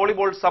കട്ടപ്പനയിൽ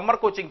വോളിബോൾ സമ്മർ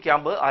കോച്ചിംഗ്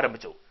ക്യാമ്പ്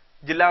ആരംഭിച്ചു.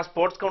 ജില്ലാ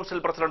sports council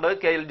president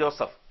KL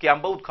Joseph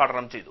camp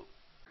ഉദ്ഘാടനം ചെയ്തു.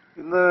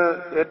 ഇന്ന്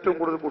ഏറ്റവും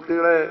കൂടുതൽ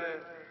കുട്ടികളെ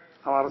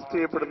അറസ്റ്റ്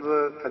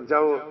ചെയ്യപ്പെടുന്നത്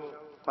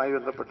കഞ്ചാവുമായി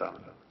ബന്ധപ്പെട്ടാണ്.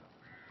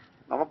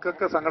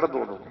 നമുക്കൊക്കെ സങ്കടം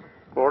തോന്നും.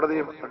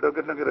 കോടതിയും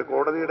അഡ്വക്കേറ്റിനും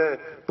കോടതിയുടെ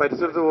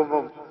പരിസരത്ത്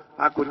പോകുമ്പം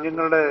ആ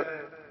കുഞ്ഞുങ്ങളുടെ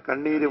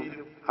കണ്ണീരും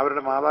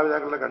അവരുടെ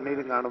മാതാപിതാക്കളുടെ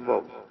കണ്ണീരും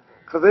കാണുമ്പോൾ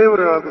ഹൃദയം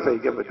ഒരാൾക്ക്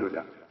സഹിക്കാൻ പറ്റൂല.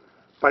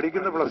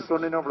 പഠിക്കുന്ന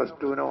 +1-നോ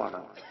 +2-നോ ആണ്,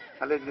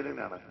 അല്ല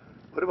എഞ്ചിനീയറിംഗാണ്.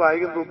 ഒരു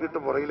ബാഗും തൂക്കിയിട്ട്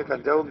പുറകിൽ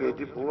കഞ്ചാവും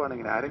കയറ്റി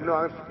പോവുകയാണെങ്കിൽ ആരെങ്കിലും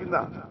ആകർഷിക്കുന്ന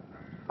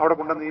അവിടെ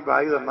കൊണ്ടുവന്ന് ഈ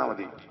ബാഗ് തന്നാൽ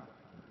മതി.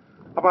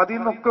 അപ്പൊ അതിൽ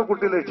നിന്നൊക്കെ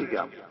കുട്ടികളെ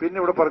രക്ഷിക്കാം. പിന്നെ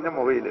ഇവിടെ പറഞ്ഞ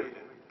മൊബൈല്,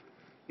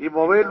 ഈ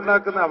മൊബൈൽ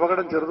ഉണ്ടാക്കുന്ന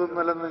അപകടം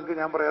ചെറുതൊന്നുമല്ലെന്ന് നിങ്ങൾക്ക്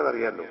ഞാൻ പറയാതെ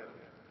അറിയാമല്ലോ.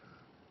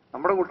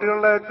 നമ്മുടെ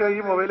കുട്ടികളുടെയൊക്കെ ഈ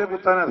മൊബൈലിൽ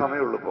കുത്താനേ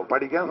സമയമുള്ളൂ. ഇപ്പോൾ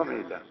പഠിക്കാൻ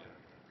സമയമില്ല,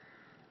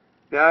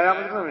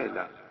 വ്യായാമത്തിന്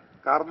സമയമില്ല.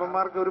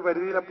 കാരണന്മാർക്ക് ഒരു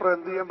പരിധിയിലപ്പുറം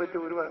എന്ത് ചെയ്യാൻ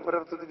പറ്റും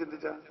ഒരർത്ഥത്തിൽ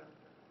ചിന്തിച്ചാൽ.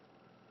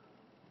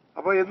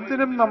 അപ്പൊ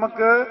എന്തിനും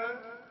നമുക്ക്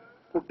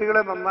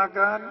കുട്ടികളെ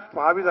നന്നാക്കാൻ,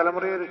 ഭാവി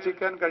തലമുറയെ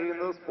രക്ഷിക്കാൻ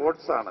കഴിയുന്നത്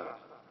സ്പോർട്സാണ്.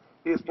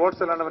 ഈ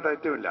സ്പോർട്സിലാണ് മറ്റേ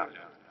ഏറ്റവുമില്ല.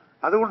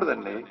 അതുകൊണ്ട്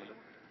തന്നെ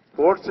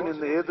സ്പോർട്സിന്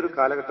ഇന്ന് ഏതൊരു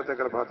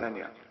കാലഘട്ടത്തേക്കാൾ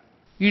പ്രാധാന്യമാണ്.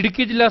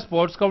 ഇടുക്കി ജില്ലാ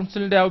സ്പോർട്സ്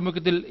കൌൺസിലിന്റെ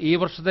ആഭിമുഖ്യത്തിൽ ഈ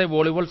വർഷത്തെ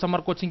volleyball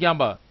summer coaching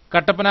camp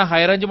Kattappana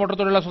high range motor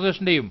തൊഴിൽ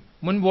അസോസിയേഷന്റെയും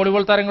മുൻ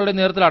വോളിബോൾ താരങ്ങളുടെ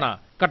നേതൃത്വത്തിലാണ്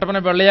Kattappana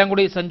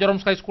Vellayamkudi saint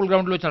George high school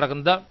ഗ്രൗണ്ടിൽ വെച്ച്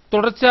നടക്കുന്നത്.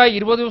 തുടർച്ചയായി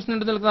 20 ദിവസം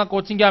നീണ്ടു നിൽക്കുന്ന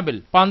കോച്ചിംഗ് ക്യാമ്പിൽ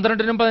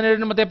 12-നും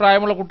 17-നും മധ്യേ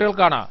പ്രായമുള്ള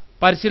കുട്ടികൾക്കാണ്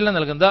പരിശീലനം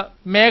നൽകുന്നത്.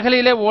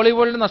 മേഖലയിലെ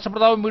വോളിബോളിന്റെ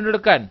നഷ്ടപ്രതാപം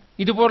വീണ്ടെടുക്കാൻ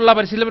ഇതുപോലുള്ള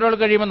പരിശീലന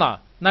പരിപാടികൾ കഴിയുമെന്ന്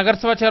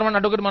നഗരസഭാ ചെയർമാൻ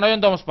അഡ്വക്കേറ്റ് മനോജൻ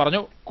തോമസ്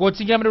പറഞ്ഞു.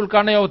 കോച്ചിംഗ് ക്യാമ്പിന്റെ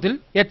ഉദ്ഘാടന യോഗത്തിൽ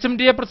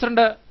HMDA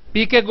പ്രസിഡന്റ്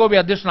PK ഗോപി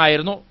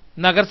അധ്യക്ഷനായിരുന്നു.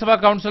 നഗരസഭാ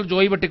കൌൺസിലർ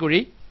ജോയി വെട്ടിക്കുഴി,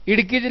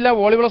 ഇടുക്കി ജില്ലാ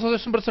volleyball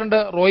association president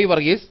Roy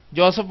Varghese,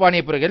 Joseph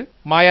വാണിയപ്പുരകൽ,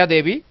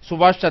 Mayadevi,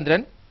 Subhash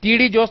ചന്ദ്രൻ,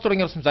 TD ജോസ്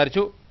തുടങ്ങിയവർ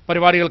സംസാരിച്ചു.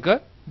 പരിപാടികൾക്ക്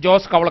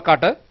ജോസ്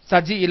കവളക്കാട്ട്,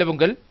 സജി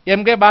ഇലവുങ്കൽ,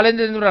 MK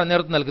ബാലേന്ദ്രൻ എന്നിവരാണ്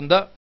നേതൃത്വം നൽകുന്നത്.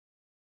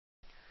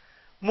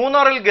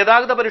 മൂന്നാറിൽ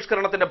ഗതാഗത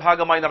പരിഷ്കരണത്തിന്റെ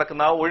ഭാഗമായി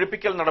നടക്കുന്ന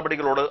ഒഴിപ്പിക്കൽ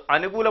നടപടികളോട്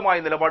അനുകൂലമായ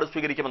നിലപാട്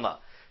സ്വീകരിക്കുമെന്ന്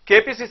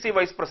KPCC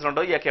വൈസ്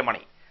പ്രസിഡന്റ് AK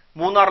മണി.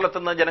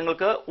 മൂന്നാറിലെത്തുന്ന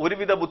ജനങ്ങൾക്ക്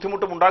ഒരുവിധ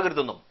ബുദ്ധിമുട്ടും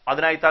ഉണ്ടാകരുതെന്നും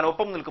അതിനായി താൻ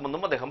ഒപ്പം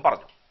നിൽക്കുമെന്നും അദ്ദേഹം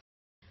പറഞ്ഞു.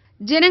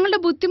 ജനങ്ങളുടെ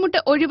ബുദ്ധിമുട്ട്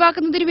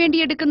ഒഴിവാക്കുന്നതിന് വേണ്ടി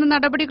എടുക്കുന്ന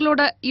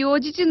നടപടികളോട്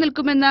യോജിച്ചു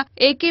നിൽക്കുമെന്ന്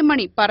AK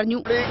മണി പറഞ്ഞു.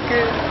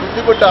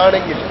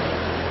 ബുദ്ധിമുട്ടാണെങ്കിൽ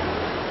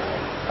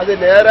അത്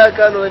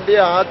നേരാക്കാൻ വേണ്ടി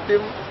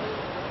ആദ്യം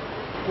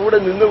കൂടെ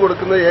നിന്നു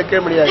കൊടുക്കുന്നത്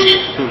AK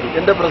മണിയായിരിക്കും.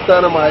 എന്റെ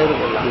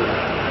പ്രസ്ഥാനമായിരുന്നില്ല.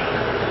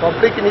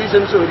 പബ്ലിക്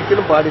ന്യൂസൻസ്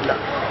ഒരിക്കലും പാടില്ല.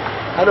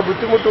 അതിന്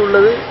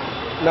ബുദ്ധിമുട്ടുള്ളത്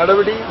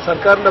നടപടി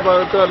സർക്കാരിന്റെ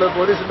ഭാഗത്തോ അല്ലെങ്കിൽ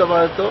പോലീസിന്റെ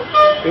ഭാഗത്തോ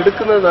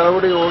എടുക്കുന്ന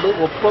നടപടിയോട്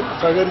ഒപ്പം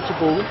സഹകരിച്ചു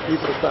പോകും ഈ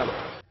പ്രസ്ഥാനം.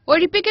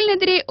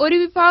 ഒഴിപ്പിക്കലിനെതിരെ ഒരു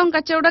വിഭാഗം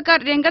കച്ചവടക്കാർ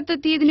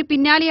രംഗത്തെത്തിയതിനു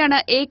പിന്നാലെയാണ്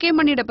AK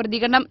മണിയുടെ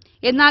പ്രതികരണം.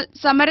 എന്നാൽ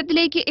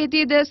സമരത്തിലേക്ക്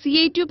എത്തിയത്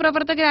CITU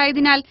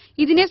പ്രവർത്തകരായതിനാൽ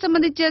ഇതിനെ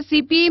സംബന്ധിച്ച്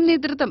CPIM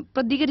നേതൃത്വം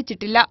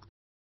പ്രതികരിച്ചിട്ടില്ല.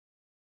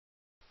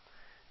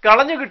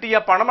 കളഞ്ഞു കിട്ടിയ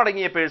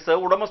പണമടങ്ങിയ പേഴ്സ്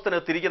ഉടമസ്ഥന്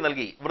തിരികെ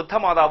നൽകി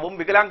വൃദ്ധമാതാവും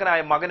വികലാംഗനായ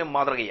മകനും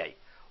മാതൃകയായി.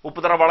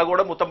 ഉപ്പുതറ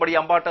വളകോട് മുത്തമ്പടി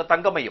അമ്പാട്ട്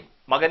തങ്കമ്മയും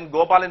മകൻ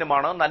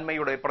ഗോപാലനുമാണ്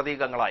നന്മയുടെ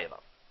പ്രതീകങ്ങളായത്.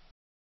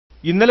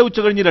 ഇന്നലെ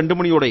ഉച്ചകഴിഞ്ഞ് 2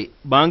 മണിയോടെ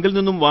ബാങ്കിൽ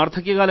നിന്നും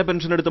വാർദ്ധക്യകാല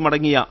പെൻഷൻ എടുത്ത്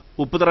മടങ്ങിയ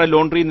ഉപ്പുതറ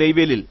ലോണ്ടറി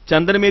നെയ്വേലിൽ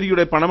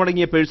ചന്ദനമേരിയുടെ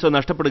പണമടങ്ങിയ പേഴ്സ്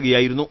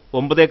നഷ്ടപ്പെടുകയായിരുന്നു.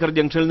 9 ഏക്കർ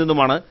ജംഗ്ഷനിൽ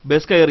നിന്നുമാണ്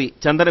ബസ് കയറി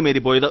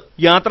ചന്ദനമേരി പോയത്.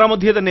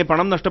 യാത്രാമധ്യേ തന്നെ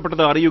പണം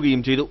നഷ്ടപ്പെട്ടത്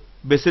അറിയുകയും ചെയ്തു.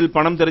 ബസ്സിൽ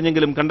പണം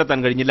തിരഞ്ഞെങ്കിലും കണ്ടെത്താൻ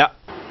കഴിഞ്ഞില്ല.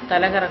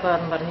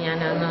 തലകറക്കമെന്ന് പറഞ്ഞ് ഞാൻ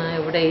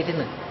ഇവിടെ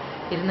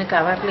ഇരുന്ന്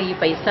കവറിൽ ഈ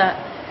പൈസ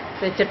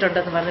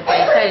വെച്ചിട്ടുണ്ടെന്ന് പറഞ്ഞ്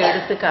പൈസ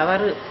എടുത്ത്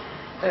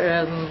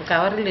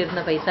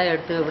കവറിലിരുന്ന പൈസ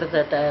എടുത്ത്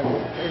ഇവിടുത്തെ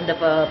എൻ്റെ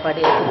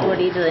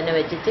കുത്തുപടിയിൽ തന്നെ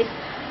വെച്ചിട്ട്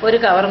ഒരു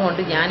കവറും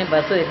കൊണ്ട് ഞാൻ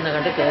ബസ് വരുന്ന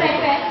കണ്ട് കയറി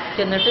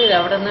ചെന്നിട്ട്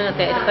അവിടെ നിന്ന്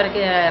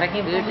തേരിപ്പറയ്ക്ക്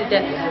ഇറങ്ങി വീട്ടിൽ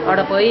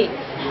അവിടെ പോയി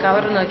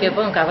കവർ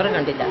നോക്കിയപ്പോൾ കവർ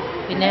കണ്ടില്ല.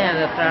 പിന്നെ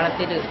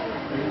പ്രാണത്തിൽ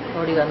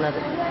ഓടി വന്നത്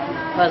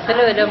ബസ്സിൽ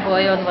വല്ലതും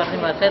പോയോ എന്ന് പറഞ്ഞ്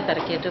ബസ്സിൽ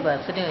തിരക്കിയിട്ട്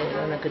ബസ്സിന്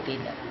ഒന്നും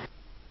കിട്ടിയില്ല.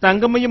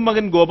 തങ്കമ്മയും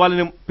മകൻ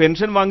ഗോപാലനും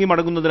പെൻഷൻ വാങ്ങി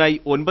മടങ്ങുന്നതിനായി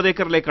 9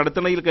 ഏക്കറിലെ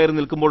കടത്തണയിൽ കയറി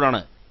നിൽക്കുമ്പോഴാണ്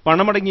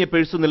പണമടങ്ങിയ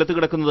പേഴ്സ് നിലത്ത്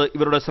കിടക്കുന്നത്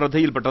ഇവരുടെ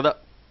ശ്രദ്ധയിൽപ്പെട്ടത്.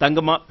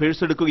 തങ്കമ്മ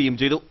പേഴ്സ് എടുക്കുകയും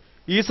ചെയ്തു.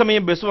 ഈ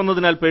സമയം ബസ്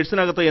വന്നതിനാൽ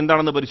പേഴ്സിനകത്ത്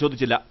എന്താണെന്ന്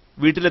പരിശോധിച്ചില്ല.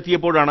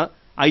 വീട്ടിലെത്തിയപ്പോഴാണ്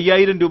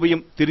 5000 രൂപയും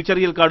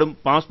തിരിച്ചറിയൽ കാർഡും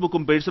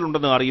പാസ്ബുക്കും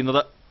പേഴ്സിലുണ്ടെന്ന്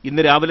അറിയുന്നത്.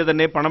 ഇന്ന് രാവിലെ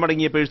തന്നെ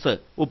പണമടങ്ങിയ പേഴ്സ്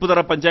ഉപ്പുതറ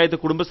പഞ്ചായത്ത്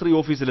കുടുംബശ്രീ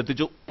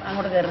ഓഫീസിലെത്തിച്ചു.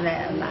 അങ്ങോട്ട് കയറുന്ന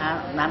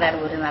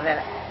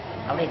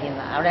അവിടെ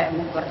ഇരിക്കുന്ന അവിടെ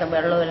കുറച്ച്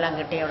വെള്ളവും എല്ലാം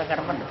കിട്ടി അവിടെ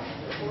കിടപ്പുണ്ട്.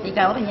 ഈ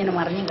കവർ ഇങ്ങനെ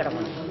മറിഞ്ഞും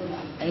കിടപ്പുണ്ട്.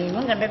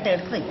 ഇവൻ കണ്ടിട്ട്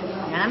എടുത്ത്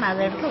ഞാൻ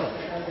അതെടുത്തു.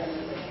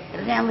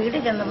 ഞാൻ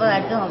വീട്ടിൽ ചെന്നപ്പോൾ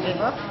അടുത്ത്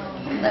നോക്കിയപ്പോൾ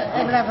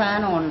ഇവിടെ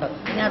സാധനമുണ്ട്.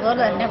 പിന്നെ അതുപോലെ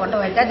തന്നെ കൊണ്ട്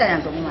വെച്ചാൽ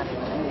ഞാൻ തുണി മാറി.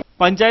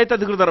 പഞ്ചായത്ത്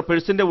അധികൃതർ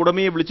പേഴ്സിന്റെ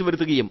ഉടമയെ വിളിച്ചു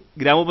വരുത്തുകയും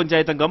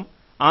ഗ്രാമപഞ്ചായത്ത് അംഗം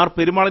R.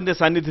 പെരുമാളിന്റെ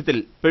സാന്നിധ്യത്തിൽ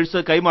പേഴ്സ്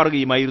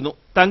കൈമാറുകയുമായിരുന്നു.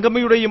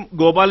 തങ്കമ്മയുടെയും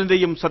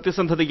ഗോപാലന്റെയും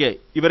സത്യസന്ധതയ്ക്ക്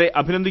ഇവരെ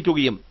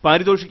അഭിനന്ദിക്കുകയും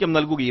പാരിതോഷികം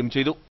നൽകുകയും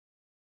ചെയ്തു.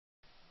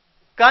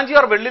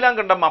 കാഞ്ചിയാർ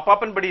വെള്ളിലാങ്കണ്ടം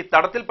അപ്പാപ്പൻപടി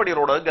തടത്തിൽപ്പടി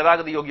റോഡ്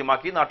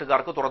ഗതാഗതയോഗ്യമാക്കി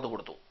നാട്ടുകാർക്ക്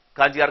തുറന്നുകൊടുത്തു.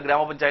 കാഞ്ചിയാർ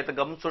ഗ്രാമപഞ്ചായത്ത്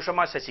അംഗം സുഷമ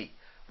ശശി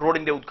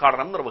റോഡിന്റെ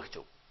ഉദ്ഘാടനം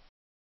നിർവഹിച്ചു.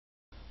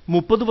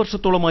 30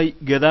 വർഷത്തോളമായി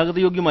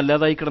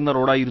ഗതാഗതയോഗ്യമല്ലാതായി കിടന്ന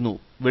റോഡായിരുന്നു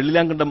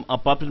വെള്ളിലാങ്കണ്ടം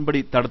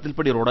അപ്പാപ്പൻപടി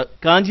തടത്തിൽപ്പടി റോഡ്.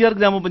 കാഞ്ചിയാർ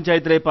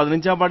ഗ്രാമപഞ്ചായത്തിലെ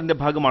 15ാം വാർഡിന്റെ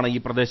ഭാഗമാണ് ഈ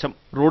പ്രദേശം.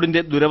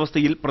 റോഡിന്റെ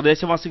ദുരവസ്ഥയിൽ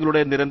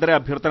പ്രദേശവാസികളുടെ നിരന്തര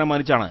അഭ്യർത്ഥന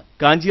മാനിച്ചാണ്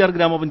കാഞ്ചിയാർ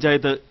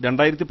ഗ്രാമപഞ്ചായത്ത്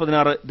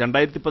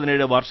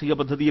 2016-2017 വാർഷിക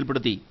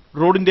പദ്ധതിയിൽപ്പെടുത്തി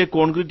റോഡിന്റെ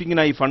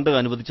കോൺക്രീറ്റിംഗിനായി ഫണ്ട്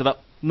അനുവദിച്ചത്.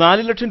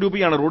 4 ലക്ഷം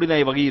രൂപയാണ്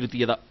റോഡിനായി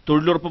വകയിരുത്തിയത്.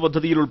 തൊഴിലുറപ്പ്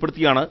പദ്ധതിയിൽ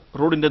ഉൾപ്പെടുത്തിയാണ്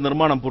റോഡിന്റെ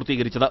നിർമ്മാണം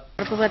പൂർത്തീകരിച്ചത്.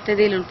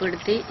 പദ്ധതിയിൽ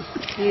ഉൾപ്പെടുത്തി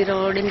ഈ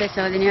റോഡിന്റെ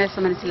ശോചനീയാവസ്ഥ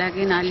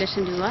മനസ്സിലാക്കി 4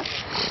 ലക്ഷം രൂപ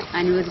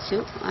അനുവദിച്ചു.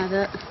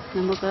 അത്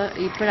നമുക്ക്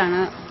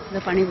ഇപ്പോഴാണ് ഇത്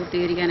പണി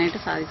പൂർത്തീകരിക്കാനായിട്ട്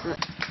സാധിച്ചത്.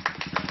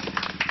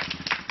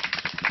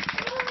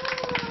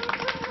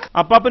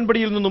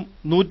 അപ്പാപ്പൻപടിയിൽ നിന്നും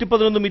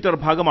 111 മീറ്റർ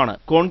ഭാഗമാണ്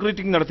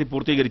കോൺക്രീറ്റിംഗ് നടത്തി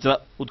പൂർത്തീകരിച്ചത്.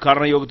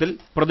 ഉദ്ഘാടന യോഗത്തിൽ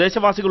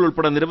പ്രദേശവാസികൾ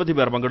ഉൾപ്പെടെ നിരവധി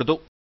പേർ പങ്കെടുത്തു.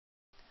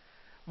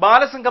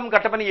 ബാലസംഘം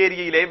കട്ടപ്പന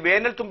ഏരിയയിലെ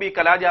വേനൽത്തുമ്പി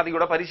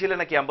കലാജാതിയുടെ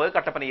പരിശീലന ക്യാമ്പ്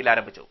കട്ടപ്പനയിൽ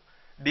ആരംഭിച്ചു.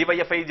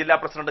 DYFI ജില്ലാ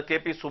പ്രസിഡന്റ്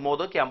KP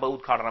സുമോദ് ക്യാമ്പ്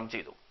ഉദ്ഘാടനം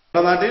ചെയ്തു.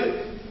 നാട്ടിൽ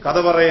കഥ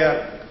പറയാൻ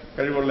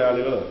കഴിവുള്ള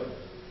ആളുകൾ,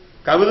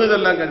 കവിത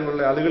ചൊല്ലാൻ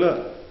കഴിവുള്ള ആളുകൾ,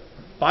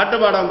 പാട്ട്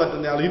പാടാൻ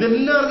പറ്റുന്ന ആൾ,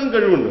 ഇതെല്ലാവർക്കും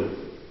കഴിവുണ്ട്.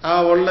 ആ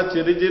ഉള്ള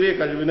ചെറിയ ചെറിയ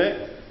കഴിവിനെ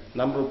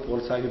നമ്മൾ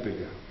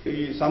പ്രോത്സാഹിപ്പിക്കുക. ഈ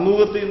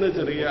സമൂഹത്തിൽ നിന്ന്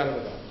ചെറിയ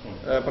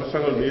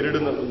പ്രശ്നങ്ങൾ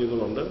നേരിടുന്ന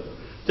കുഞ്ഞുങ്ങളുണ്ട്.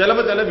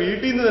 ചിലപ്പോൾ ചില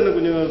വീട്ടിൽ നിന്ന് തന്നെ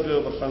കുഞ്ഞുങ്ങൾക്ക്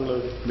പ്രശ്നങ്ങൾ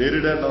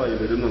നേരിടേണ്ടതായി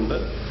വരുന്നുണ്ട്.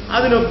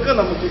 അതിനൊക്കെ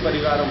നമുക്ക്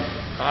പരിഹാരം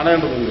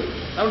കാണേണ്ടതുണ്ട്.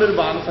 നമ്മുടെ ഒരു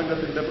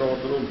ബാലസംഘത്തിന്റെ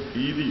പ്രവർത്തനവും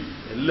രീതിയും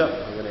എല്ലാം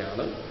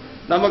അങ്ങനെയാണ്.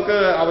 നമുക്ക്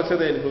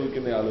അവശത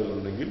അനുഭവിക്കുന്ന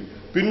ആളുകളുണ്ടെങ്കിൽ,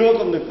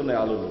 പിന്നോക്കം നിൽക്കുന്ന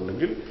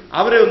ആളുകളുണ്ടെങ്കിൽ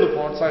അവരെ ഒന്ന്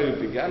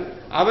പ്രോത്സാഹിപ്പിക്കാൻ,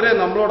 അവരെ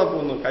നമ്മളോടൊപ്പം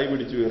ഒന്ന്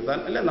കൈപിടിച്ചു ഉയർത്താൻ.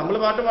 അല്ല, നമ്മൾ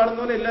പാട്ട് പാടുന്ന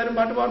പോലെ എല്ലാവരും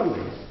പാട്ട്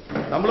പാടണ്ടേ?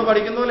 നമ്മൾ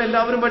പഠിക്കുന്ന പോലെ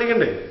എല്ലാവരും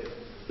പഠിക്കണ്ടേ?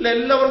 അല്ല,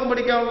 എല്ലാവർക്കും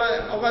പഠിക്കാനുള്ള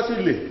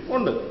അവകാശമില്ലേ?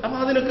 ഉണ്ട്. അപ്പൊ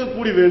അതിനൊക്കെ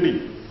കൂടി വേണ്ടി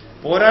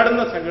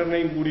പോരാടുന്ന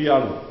സംഘടനയും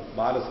കൂടിയാണ്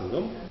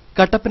ബാലസംഘം.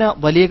 കട്ടപ്പന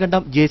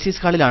വലിയകണ്ടം JCS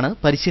ഹാളിലാണ്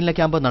പരിശീലന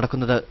ക്യാമ്പ്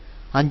നടക്കുന്നത്.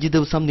 5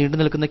 ദിവസം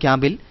നീണ്ടുനിൽക്കുന്ന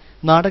ക്യാമ്പിൽ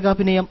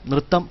നാടകാഭിനയം,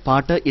 നൃത്തം,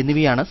 പാട്ട്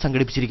എന്നിവയാണ്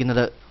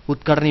സംഘടിപ്പിച്ചിരിക്കുന്നത്.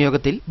 ഉദ്ഘാടന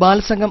യോഗത്തിൽ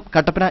Balasangham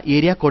Kattappana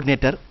area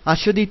coordinator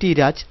Aswathy T.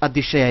 Raj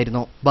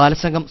അധ്യക്ഷയായിരുന്നു.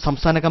 Balasangham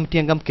സംസ്ഥാന കമ്മിറ്റി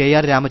അംഗം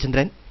KR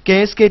രാമചന്ദ്രൻ,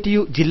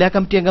 KSKTU ജില്ലാ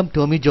കമ്മിറ്റി അംഗം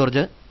Tomy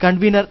George,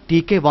 convener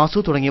TK Vasu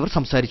തുടങ്ങിയവർ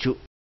സംസാരിച്ചു.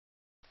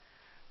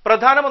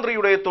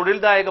 പ്രധാനമന്ത്രിയുടെ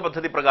തൊഴിൽദായക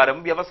പദ്ധതി പ്രകാരം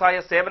വ്യവസായ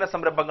സേവന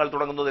സംരംഭങ്ങൾ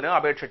തുടങ്ങുന്നതിന്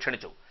അപേക്ഷ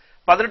ക്ഷണിച്ചു.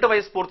 18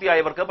 വയസ്സ്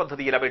പൂർത്തിയായവർക്ക്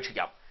പദ്ധതിയിൽ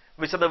അപേക്ഷിക്കാം.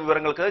 വിശദ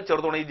വിവരങ്ങൾക്ക്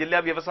ചെറുതോണി ജില്ലാ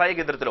വ്യവസായ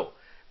കേന്ദ്രത്തിലോ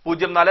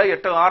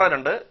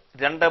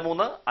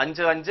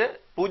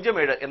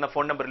 048622355507 എന്ന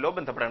ഫോൺ നമ്പറിലോ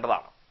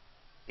ബന്ധപ്പെടേണ്ടതാണ്.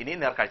 ഇനി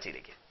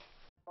നേർക്കാഴ്ചയിലേക്ക്.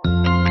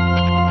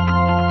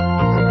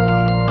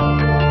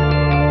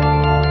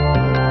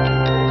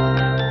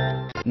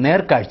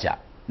 നേർക്കാഴ്ച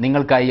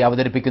നിങ്ങൾക്കായി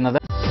അവതരിപ്പിക്കുന്നത്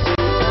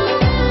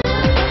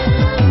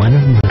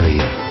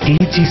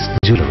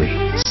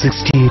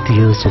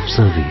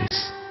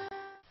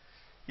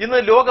ഇന്ന്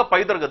ലോക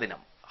പൈതൃക ദിനം.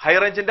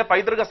 ഹൈറേഞ്ചിന്റെ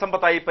പൈതൃക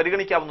സമ്പത്തായി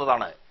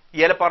പരിഗണിക്കാവുന്നതാണ്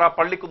Elappara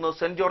Pallikkunnu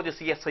saint George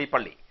CSI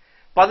പള്ളി.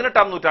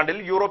 18ാം നൂറ്റാണ്ടിൽ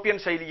യൂറോപ്യൻ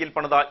ശൈലിയിൽ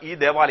പണിത ഈ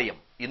ദേവാലയം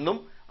ഇന്നും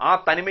ആ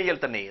തനിമയിൽ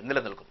തന്നെ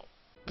നിലനിൽക്കുന്നു.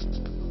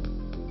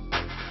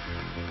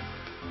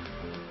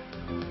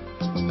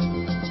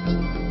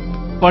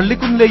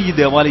 പള്ളിക്കുന്നിലെ ഈ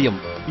ദേവാലയം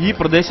ഈ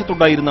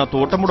പ്രദേശത്തുണ്ടായിരുന്ന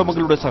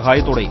തോട്ടമുടമകളുടെ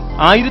സഹായത്തോടെ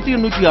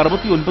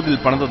 1869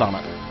 പണിതതാണ്.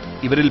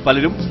 ഇവരിൽ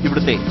പലരും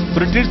ഇവിടുത്തെ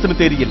ബ്രിട്ടീഷ്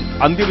സെമിത്തേരിയിൽ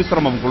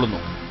അന്ത്യവിശ്രമം കൊള്ളുന്നു.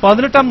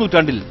 18ാം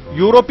നൂറ്റാണ്ടിൽ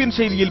യൂറോപ്യൻ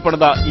ശൈലിയിൽ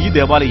പണിത ഈ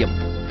ദേവാലയം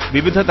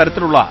വിവിധ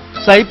തരത്തിലുള്ള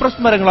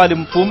സൈപ്രസ്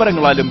മരങ്ങളാലും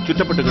പൂമരങ്ങളാലും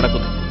ചുറ്റപ്പെട്ട്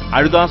കിടക്കുന്നു.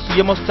 അഴുത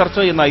CMS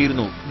ചർച്ച്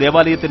എന്നായിരുന്നു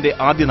ദേവാലയത്തിന്റെ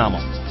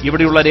ആദ്യനാമം.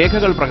 ഇവിടെയുള്ള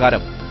രേഖകൾ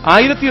പ്രകാരം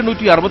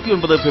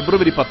 1869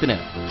 ഫെബ്രുവരി 10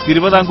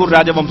 തിരുവിതാംകൂർ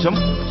രാജവംശം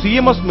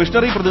CMS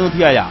missionary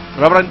പ്രതിനിധിയായ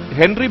reverend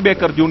Henry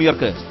Baker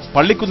ജൂനിയർക്ക്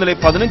പള്ളിക്കുന്നിലെ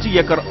 15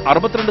 acre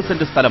 62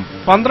 saint സ്ഥലം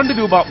 12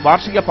 രൂപ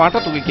വാർഷിക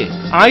പാട്ടത്തുകയ്ക്ക്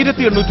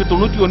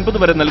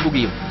 1899 വരെ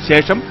നൽകുകയും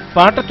ശേഷം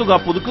പാട്ടത്തുക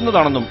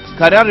പുതുക്കുന്നതാണെന്നും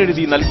കരാർ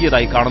എഴുതി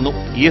നൽകിയതായി കാണുന്നു.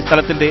 ഈ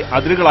സ്ഥലത്തിന്റെ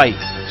അതിരുകളായി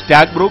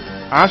സ്റ്റാഗ്ബ്രൂക്ക്,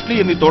 ആഷ്ലി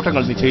എന്നീ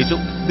തോട്ടങ്ങൾ നിശ്ചയിച്ചു.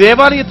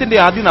 ദേവാലയത്തിന്റെ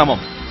ആദ്യനാമം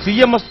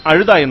CMS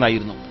അഴുത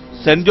എന്നായിരുന്നു.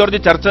 സെന്റ് ജോർജ്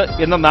ചർച്ച്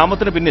എന്ന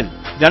നാമത്തിന് പിന്നിൽ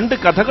 2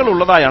 കഥകൾ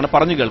ഉള്ളതായാണ്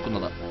പറഞ്ഞു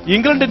കേൾക്കുന്നത്.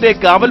 ഇംഗ്ലണ്ടിന്റെ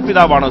കാവൽ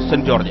പിതാവാണ്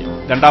സെന്റ് ജോർജ്.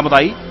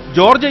 രണ്ടാമതായി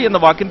ജോർജ് എന്ന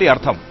വാക്കിന്റെ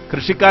അർത്ഥം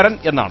കൃഷിക്കാരൻ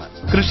എന്നാണ്.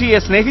 കൃഷിയെ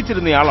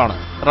സ്നേഹിച്ചിരുന്നയാളാണ്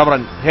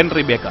റവറൻ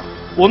ഹെൻറി ബേക്കർ.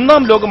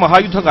 1ാം ലോക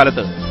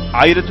മഹായുദ്ധകാലത്ത്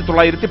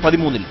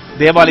 1913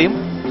 ദേവാലയം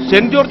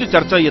സെന്റ് ജോർജ്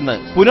ചർച്ച് എന്ന്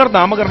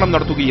പുനർനാമകരണം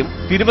നടത്തുകയും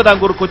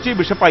തിരുവിതാംകൂർ കൊച്ചി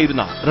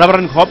ബിഷപ്പായിരുന്ന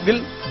റവറൻ ഹോപ്ഗിൽ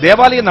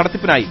ദേവാലയ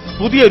നടത്തിപ്പിനായി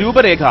പുതിയ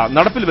രൂപരേഖ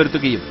നടപ്പിൽ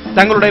വരുത്തുകയും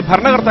തങ്ങളുടെ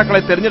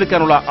ഭരണകർത്താക്കളെ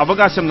തെരഞ്ഞെടുക്കാനുള്ള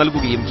അവകാശം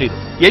നൽകുകയും ചെയ്തു.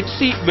 HC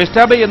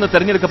വെസ്റ്റാബെ എന്ന്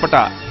തെരഞ്ഞെടുക്കപ്പെട്ട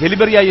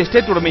ഹെലിബറിയ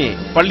എസ്റ്റേറ്റ് ഉടമയെ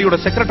പള്ളിയുടെ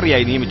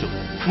സെക്രട്ടറിയായി നിയമിച്ചു.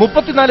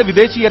 34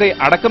 വിദേശീയരെ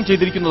അടക്കം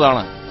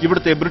ചെയ്തിരിക്കുന്നതാണ്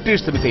ഇവിടുത്തെ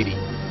ബ്രിട്ടീഷ് സെമിത്തേരി.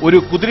 ഒരു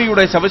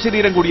കുതിരയുടെ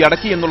ശവശരീരം കൂടി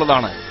അടക്കി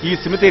എന്നുള്ളതാണ് ഈ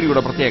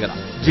സെമിത്തേരിയുടെ പ്രത്യേകത.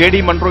 JD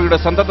മൺട്രോയുടെ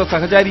സന്തത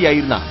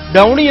സഹചാരിയായിരുന്ന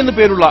ഡൌണി എന്നു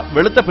പേരുള്ള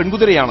വെളുത്ത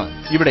പെൺകുതിരയാണ്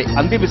ഇവിടെ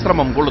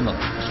അന്ത്യവിശ്രമം കൊള്ളുന്നത്.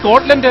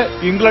 സ്കോട്ട്ലൻഡ്,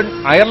 ഇംഗ്ലണ്ട്,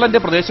 അയർലൻഡ്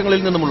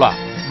പ്രദേശങ്ങളിൽ നിന്നുമുള്ള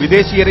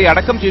വിദേശീയരെ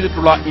അടക്കം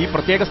ചെയ്തിട്ടുള്ള ഈ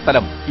പ്രത്യേക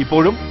സ്ഥലം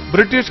ഇപ്പോഴും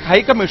ബ്രിട്ടീഷ്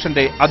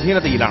ഹൈക്കമ്മീഷന്റെ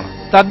അധീനതയിലാണ്.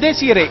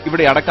 തദ്ദേശീയരെ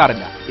ഇവിടെ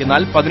അടക്കാറില്ല.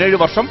 എന്നാൽ 17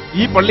 വർഷം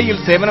ഈ പള്ളിയിൽ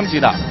സേവനം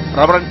ചെയ്ത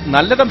റവറൻ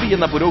നല്ലതമ്പി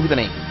എന്ന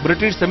പുരോഹിതനെ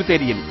ബ്രിട്ടീഷ്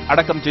സെമിത്തേരിയിൽ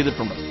അടക്കം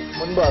ചെയ്തിട്ടുണ്ട്.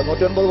 മുൻപ്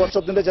 109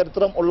 വർഷത്തിന്റെ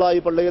ചരിത്രം ഉള്ള ഈ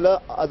പള്ളിയിൽ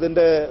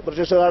അതിന്റെ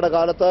ബ്രിട്ടീഷുകാരുടെ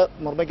കാലത്ത്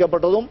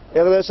നിർമ്മിക്കപ്പെട്ടതും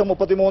ഏകദേശം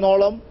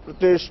 33ഓളം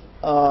ബ്രിട്ടീഷ്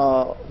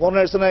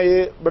ഫോറിനേഴ്സിനെ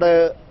ഇവിടെ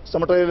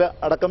സെമിത്തേരിയിൽ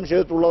അടക്കം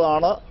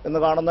ചെയ്തിട്ടുള്ളതാണ്. ഇന്ന്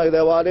കാണുന്ന ഈ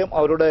ദേവാലയം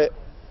അവരുടെ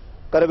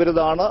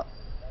കരവിരുതാണ്.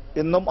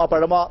 ഇന്നും ആ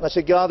പഴമ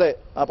നശിക്കാതെ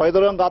ആ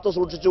പൈതൃകം കാത്തു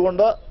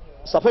സൂക്ഷിച്ചുകൊണ്ട്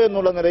സഭ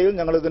എന്നുള്ള നിലയിൽ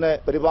ഞങ്ങൾ ഇതിനെ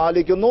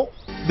പരിപാലിക്കുന്നു.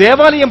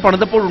 ദേവാലയം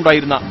പണിതപ്പോൾ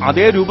ഉണ്ടായിരുന്ന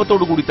അതേ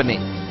രൂപത്തോടുകൂടി തന്നെ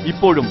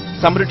ഇപ്പോഴും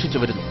സംരക്ഷിച്ചു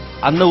വരുന്നു.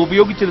 അന്ന്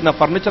ഉപയോഗിച്ചിരുന്ന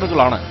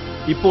ഫർണിച്ചറുകളാണ്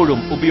ഇപ്പോഴും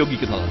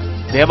ഉപയോഗിക്കുന്നത്.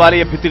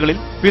 ദേവാലയ ഭിത്തികളിൽ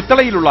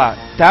പിത്തളയിലുള്ള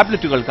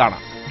ടാബ്ലറ്റുകൾ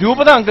കാണാം.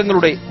 രൂപത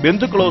അംഗങ്ങളുടെ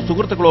ബന്ധുക്കളോ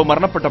സുഹൃത്തുക്കളോ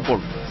മരണപ്പെട്ടപ്പോൾ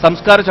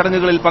സംസ്കാര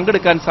ചടങ്ങുകളിൽ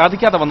പങ്കെടുക്കാൻ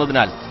സാധിക്കാതെ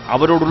വന്നതിനാൽ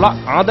അവരോടുള്ള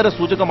ആദര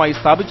സൂചകമായി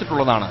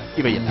സ്ഥാപിച്ചിട്ടുള്ളതാണ്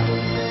ഇവയെല്ലാം.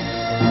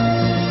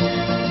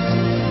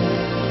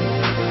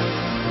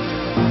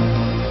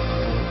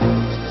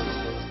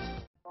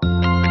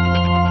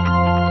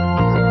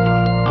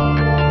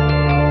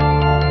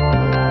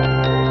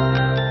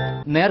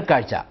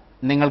 നേർക്കാഴ്ച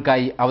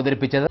നിങ്ങൾക്കായി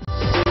അവതരിപ്പിച്ചത്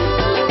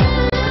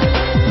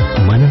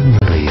മനം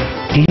നിറയെ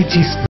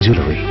teachers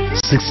jewellery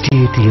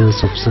 68 years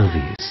of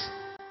service.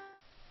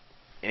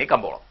 ഇനി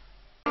കമ്പോളം.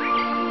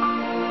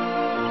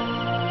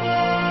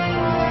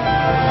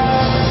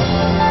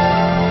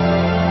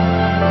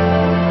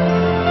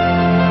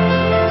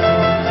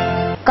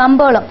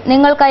 കമ്പോളം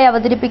നിങ്ങൾക്കായി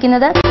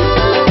അവതരിപ്പിക്കുന്നത്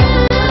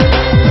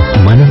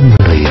മനം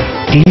നിറയെ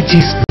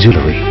teachers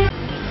jewellery.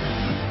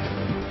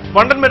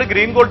 Vandanmedu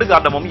green gold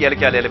ഗാർഡമും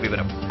ഏലക്കാലേല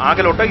വിവരം.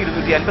 ആകലോട്ട്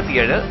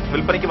 257,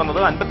 വിൽപ്പനയ്ക്ക് വന്നത്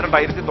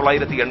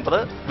 52,980,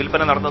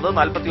 വിൽപ്പന നടന്നത്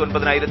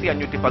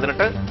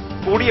 49,518,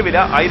 കൂടിയ വില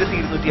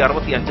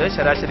 1,265,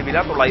 ശരാശരി വില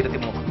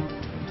 903.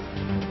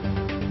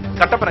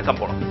 കട്ടപ്പന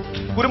കമ്പോളം.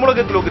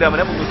 കുരുമുളക്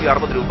കിലോഗ്രാമിന്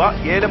 360 രൂപ,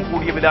 ഏലം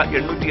കൂടിയ വില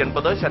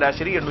 880,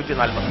 ശരാശരി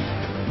 840.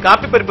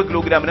 കാപ്പിപ്പരിപ്പ്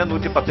കിലോഗ്രാമിന്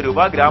 110 രൂപ,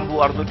 ഗ്രാമ്പൂ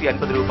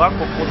 650 രൂപ,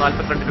 കൊക്കോ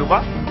 42 രൂപ,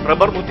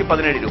 റബ്ബർ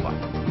 117 രൂപ.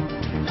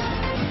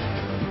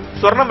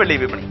 സ്വർണം വെള്ളി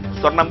വിപണി.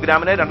 സ്വർണം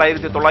ഗ്രാമിന്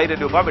 2,900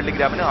 രൂപ, വെള്ളി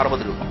ഗ്രാമിന്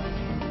 60 രൂപ.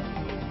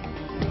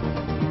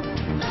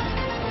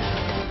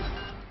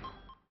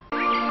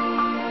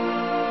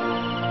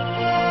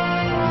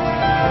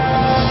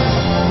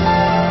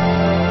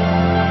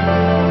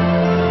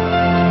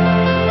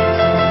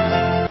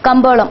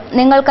 കമ്പോളം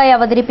നിങ്ങൾക്കായി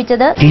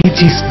അവതരിപ്പിച്ചത്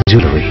teachers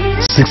jewellery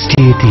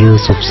 68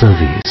 years of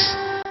service.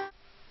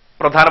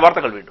 പ്രധാന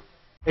വാർത്തകൾ വീണ്ടും.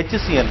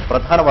 HCN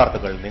പ്രധാന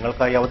വാർത്തകൾ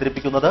നിങ്ങൾക്കായി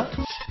അവതരിപ്പിക്കുന്നത്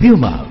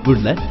Puma,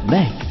 വുഡ്ലൻഡ്,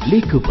 Nike, Lee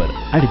Cooper,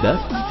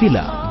 അഡിദാസ്, Fila,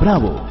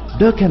 Bravo,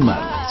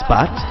 ഡോക്കൻമാർ,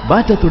 spark,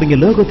 batta തുടങ്ങിയ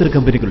ലോകോത്തര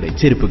കമ്പനികളുടെ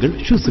ചെരുപ്പുകൾ,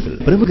 ഷൂസുകൾ,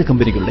 പ്രമുഖ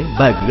കമ്പനികളുടെ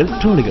ബാഗുകൾ,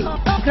 ട്രോളികൾ.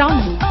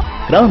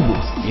 Crown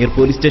booze, near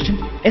police station,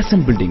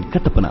 SN building,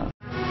 Kattappana.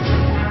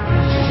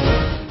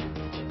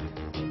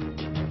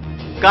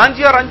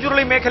 Kanchiyar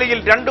Anchuruli മേഖലയിൽ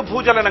 2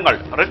 ഭൂചലനങ്ങൾ.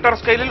 റിക്ടർ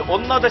സ്കെയിലിൽ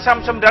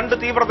 1.2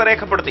 തീവ്രത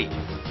രേഖപ്പെടുത്തി.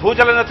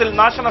 ഭൂചലനത്തിൽ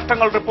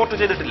നാശനഷ്ടങ്ങൾ റിപ്പോർട്ട്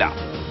ചെയ്തിട്ടില്ല.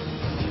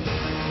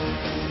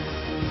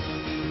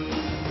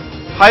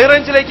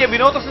 ഹൈറേഞ്ചിലേക്ക്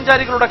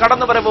വിനോദസഞ്ചാരികളുടെ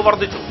കടന്നുവരവ്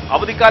വർദ്ധിച്ചു.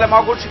 അവധിക്കാലം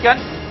ആഘോഷിക്കാൻ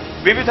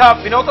വിവിധ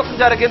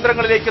വിനോദസഞ്ചാര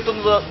കേന്ദ്രങ്ങളിലേക്ക്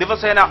എത്തുന്നത്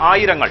ദിവസേന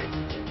ആയിരങ്ങൾ.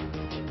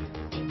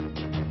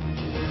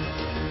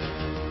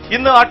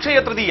 ഇന്ന് അക്ഷയ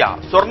തൃതീയ.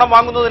 സ്വർണം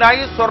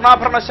വാങ്ങുന്നതിനായി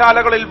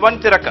സ്വർണ്ണാഭരണശാലകളിൽ വൻ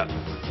തിരക്ക്.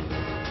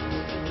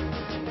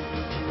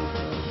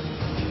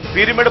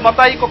 പീരുമേട്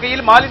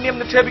മത്തായിക്കൊക്കയിൽ മാലിന്യം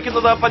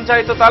നിക്ഷേപിക്കുന്നത്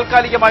പഞ്ചായത്ത്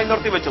താൽക്കാലികമായി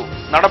നിർത്തിവെച്ചു.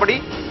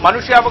 നടപടി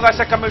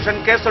മനുഷ്യാവകാശ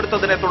കമ്മീഷൻ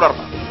കേസെടുത്തതിനെ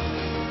തുടർന്ന്.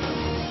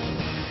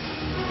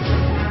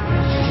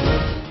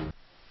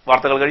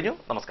 വാർത്തകൾ കഴിഞ്ഞു.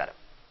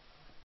 നമസ്കാരം.